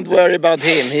 Don't worry about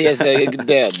him. He is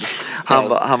dead.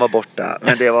 Han var borta.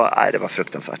 Men det var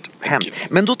fruktansvärt. Hemskt.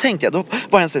 Men då tänkte jag, då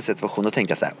var det en sån situation. Då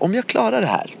tänkte jag så här, om jag klarar det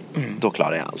här, då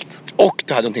klarar jag allt. Och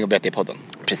du hade någonting att berätta i podden.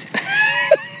 Precis.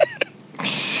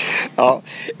 Ja,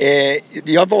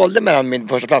 jag valde mellan min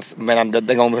första plats mellan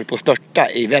den gången vi höll på att störta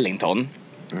i Wellington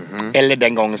eller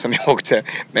den gången som jag åkte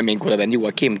med min goda vän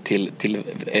Joakim till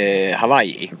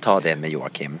Hawaii. Ta det med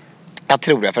Joakim. Jag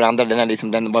tror det, för andra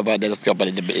den var bara det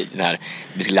skapade lite den här,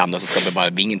 vi skulle landa så skapade bara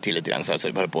vingen till lite grann så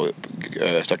vi höll på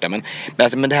att störta. Men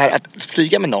det här att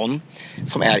flyga med någon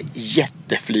som är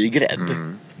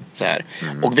jätteflygrädd så här.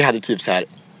 Och vi hade typ så här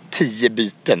 10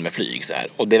 byten med flyg så här.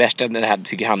 Och det värsta den här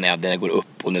tycker han är att den går upp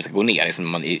och den ska gå ner liksom,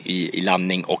 man i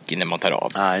landning och när man tar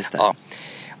av. Just det. Ja.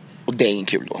 Och det är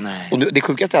inte kul då. Nej. Och det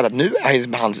sjukaste är att nu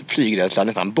är hans flygrädsla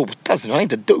nästan botad, så nu har han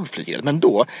inte dugg flygrädd. Men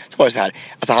då så var det så här,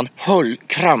 alltså han höll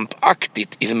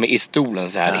krampaktigt i stolen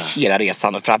så här hela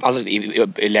resan och framförallt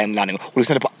i landning och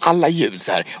lyssnade på alla ljud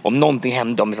så här. Om någonting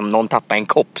hände, om någon tappade en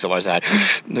kopp så var det så här.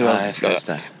 Just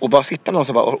det. Och bara sitta någon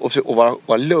så bara och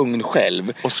vara lugn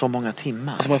själv. Och så många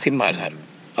timmar. Så så här.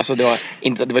 Alltså det var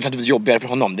naturligtvis jobbigare för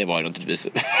honom, det var naturligtvis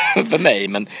för mig,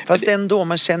 men fast ändå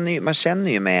man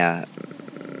känner ju med.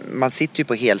 Man sitter ju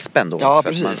på helspänn då. Ja,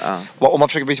 precis. Och man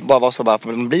försöker bara vara så bara,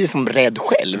 man blir som rädd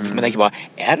själv. Man tänker bara,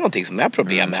 är det någonting som är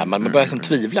problem med? Man börjar som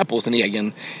tvivla på sin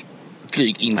egen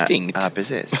flyginstinkt. Ja,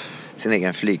 precis. Sin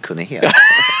egen flygkunnighet.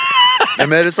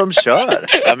 Vem är det som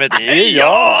kör? Ja, men det är ju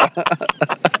jag.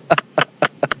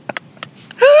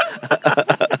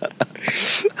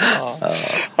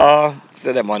 Ja.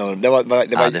 Det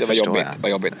var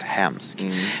jobbigt. Hemskt.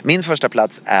 Min första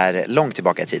plats är långt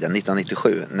tillbaka i tiden,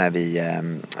 1997, när vi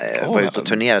var ute och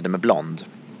turnerade med Blond.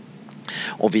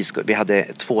 Och vi hade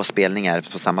 2 spelningar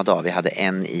på samma dag. Vi hade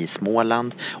en i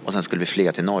Småland och sen skulle vi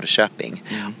flyga till Norrköping.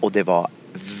 Och det var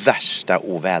värsta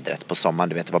ovädret på sommaren.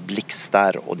 Du vet, det var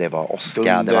blixtar och det var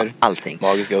åska, det var allting.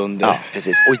 Magiska under. Ja,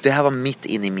 precis. Och det här var mitt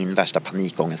in i min värsta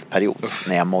panikångestperiod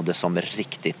när jag mådde som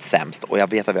riktigt sämst. Och jag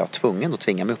vet att jag var tvungen att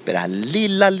tvinga mig upp i det här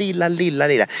lilla.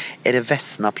 Är det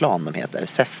Vesnaplan de heter?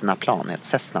 Cessnaplan heter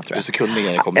Cessna, tror jag. Du är så kunnig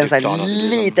när det kommer en till sån plan.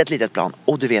 litet plan.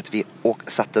 Och du vet, vi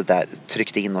satte där,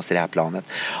 tryckte in oss i det här planet.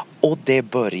 Och det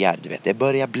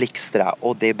börjar blixtra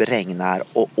och det regnar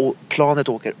och planet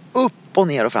åker upp och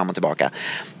ner och fram och tillbaka.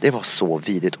 Det var så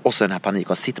vidrigt. Och så den här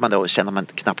paniken. Sitter man där och känner att man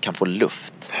knappt kan få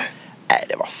luft. Nej,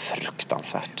 det var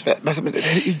fruktansvärt. Men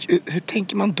hur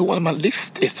tänker man då när man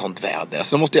lyfter i sånt väder?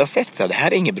 Alltså, de måste ju ha sett så här, det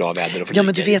här är inget bra väder att flyga. Ja,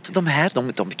 men du vet,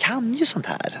 de kan ju sånt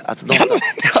här. Alltså,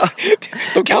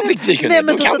 de kan inte flyga. Nej,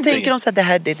 men då så tänker de så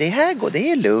här, det här går,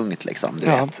 det är lugnt liksom, du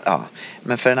vet. Ja.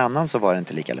 Men för en annan så var det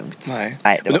inte lika lugnt. Nej,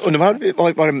 det var... Och nu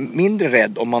var mindre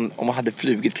rädd om man hade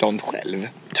flugit planet själv.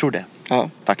 Tror det. Ja.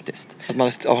 Faktiskt. Att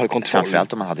man har kontroll.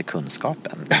 Framförallt om man hade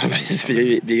kunskapen. Precis,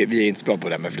 vi är inte så bra på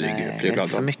det här med flygplan. Nej, det är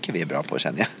inte så mycket vi är bra på,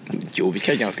 känner jag. Jo, vi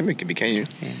kan ju ganska mycket. Vi kan ju...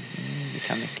 Vi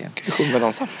kan mycket. Kan vi sjunga och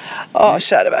dansa? Ja,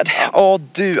 kära värld.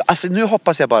 Du, alltså nu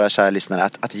hoppas jag bara, kära lyssnare,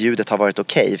 att ljudet har varit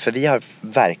okej. För vi har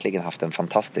verkligen haft en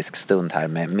fantastisk stund här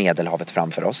med Medelhavet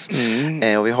framför oss.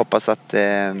 Och vi hoppas att...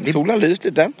 Solen har lyst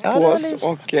lite på oss.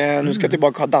 Och nu ska jag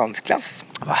tillbaka ha dansklass.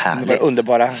 Vad härligt. Det var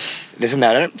underbara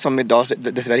resenärer som idag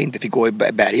dessvärre inte fick gå i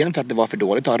bergen för att det var för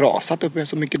dåligt. Det har rasat upp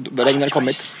så mycket regn har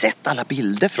kommit. Jag har sett alla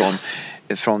bilder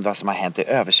från vad som har hänt. Det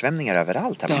är översvämningar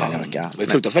överallt här på Mallorca. Det var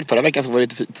fruktansvärt. Förra veckan så var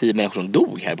det 10 människor som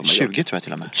dog här på Mallorca. 20 tror jag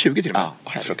till och med. 20 till och med?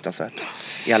 Ja, fruktansvärt.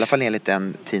 I alla fall enligt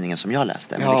den tidningen som jag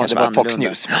läste. Men ja, det kanske var var Fox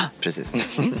News. Precis.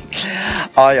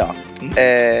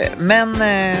 Men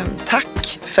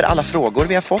tack för alla frågor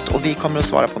vi har fått. Och vi kommer att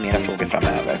svara på mera frågor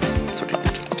framöver.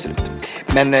 Såklart. Absolut.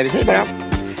 Men vi säger bara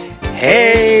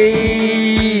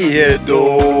hej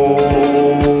då!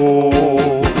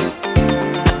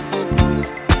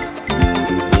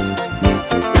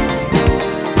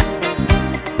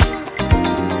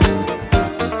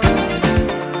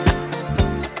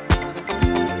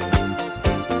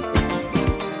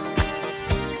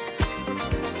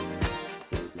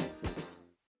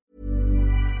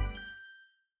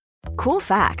 Cool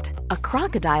fact, a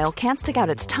crocodile can't stick out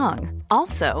its tongue.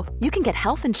 Also, you can get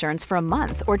health insurance for a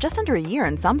month or just under a year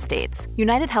in some states.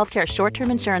 United Healthcare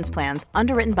short-term insurance plans,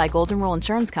 underwritten by Golden Rule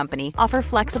Insurance Company, offer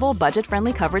flexible,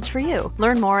 budget-friendly coverage for you.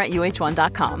 Learn more at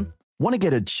UH1.com. Want to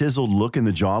get a chiseled look in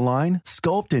the jawline?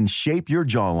 Sculpt and shape your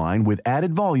jawline with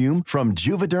added volume from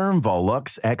Juvederm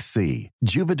Volux XC.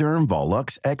 Juvederm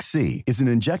Volux XC is an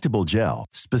injectable gel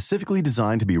specifically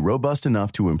designed to be robust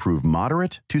enough to improve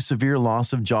moderate to severe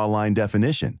loss of jawline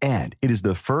definition. And it is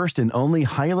the first and only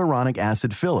hyaluronic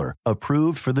acid filler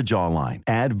approved for the jawline.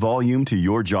 Add volume to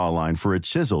your jawline for a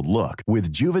chiseled look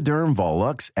with Juvederm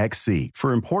Volux XC.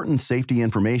 For important safety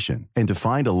information and to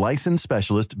find a licensed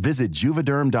specialist, visit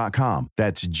Juvederm.com.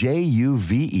 That's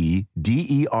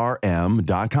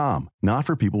Juvederm.com. Not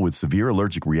for people with severe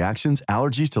allergic reactions,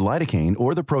 allergies to lidocaine,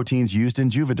 or the proteins used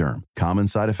in Juvederm. Common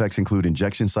side effects include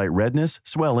injection site redness,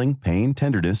 swelling, pain,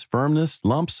 tenderness, firmness,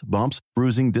 lumps, bumps,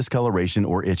 bruising, discoloration,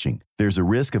 or itching. There's a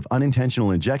risk of unintentional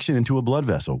injection into a blood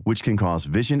vessel, which can cause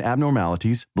vision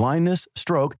abnormalities, blindness,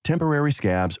 stroke, temporary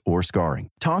scabs, or scarring.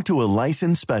 Talk to a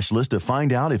licensed specialist to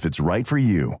find out if it's right for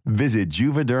you. Visit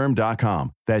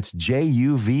Juvederm.com. That's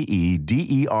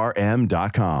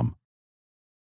Juvederm.com.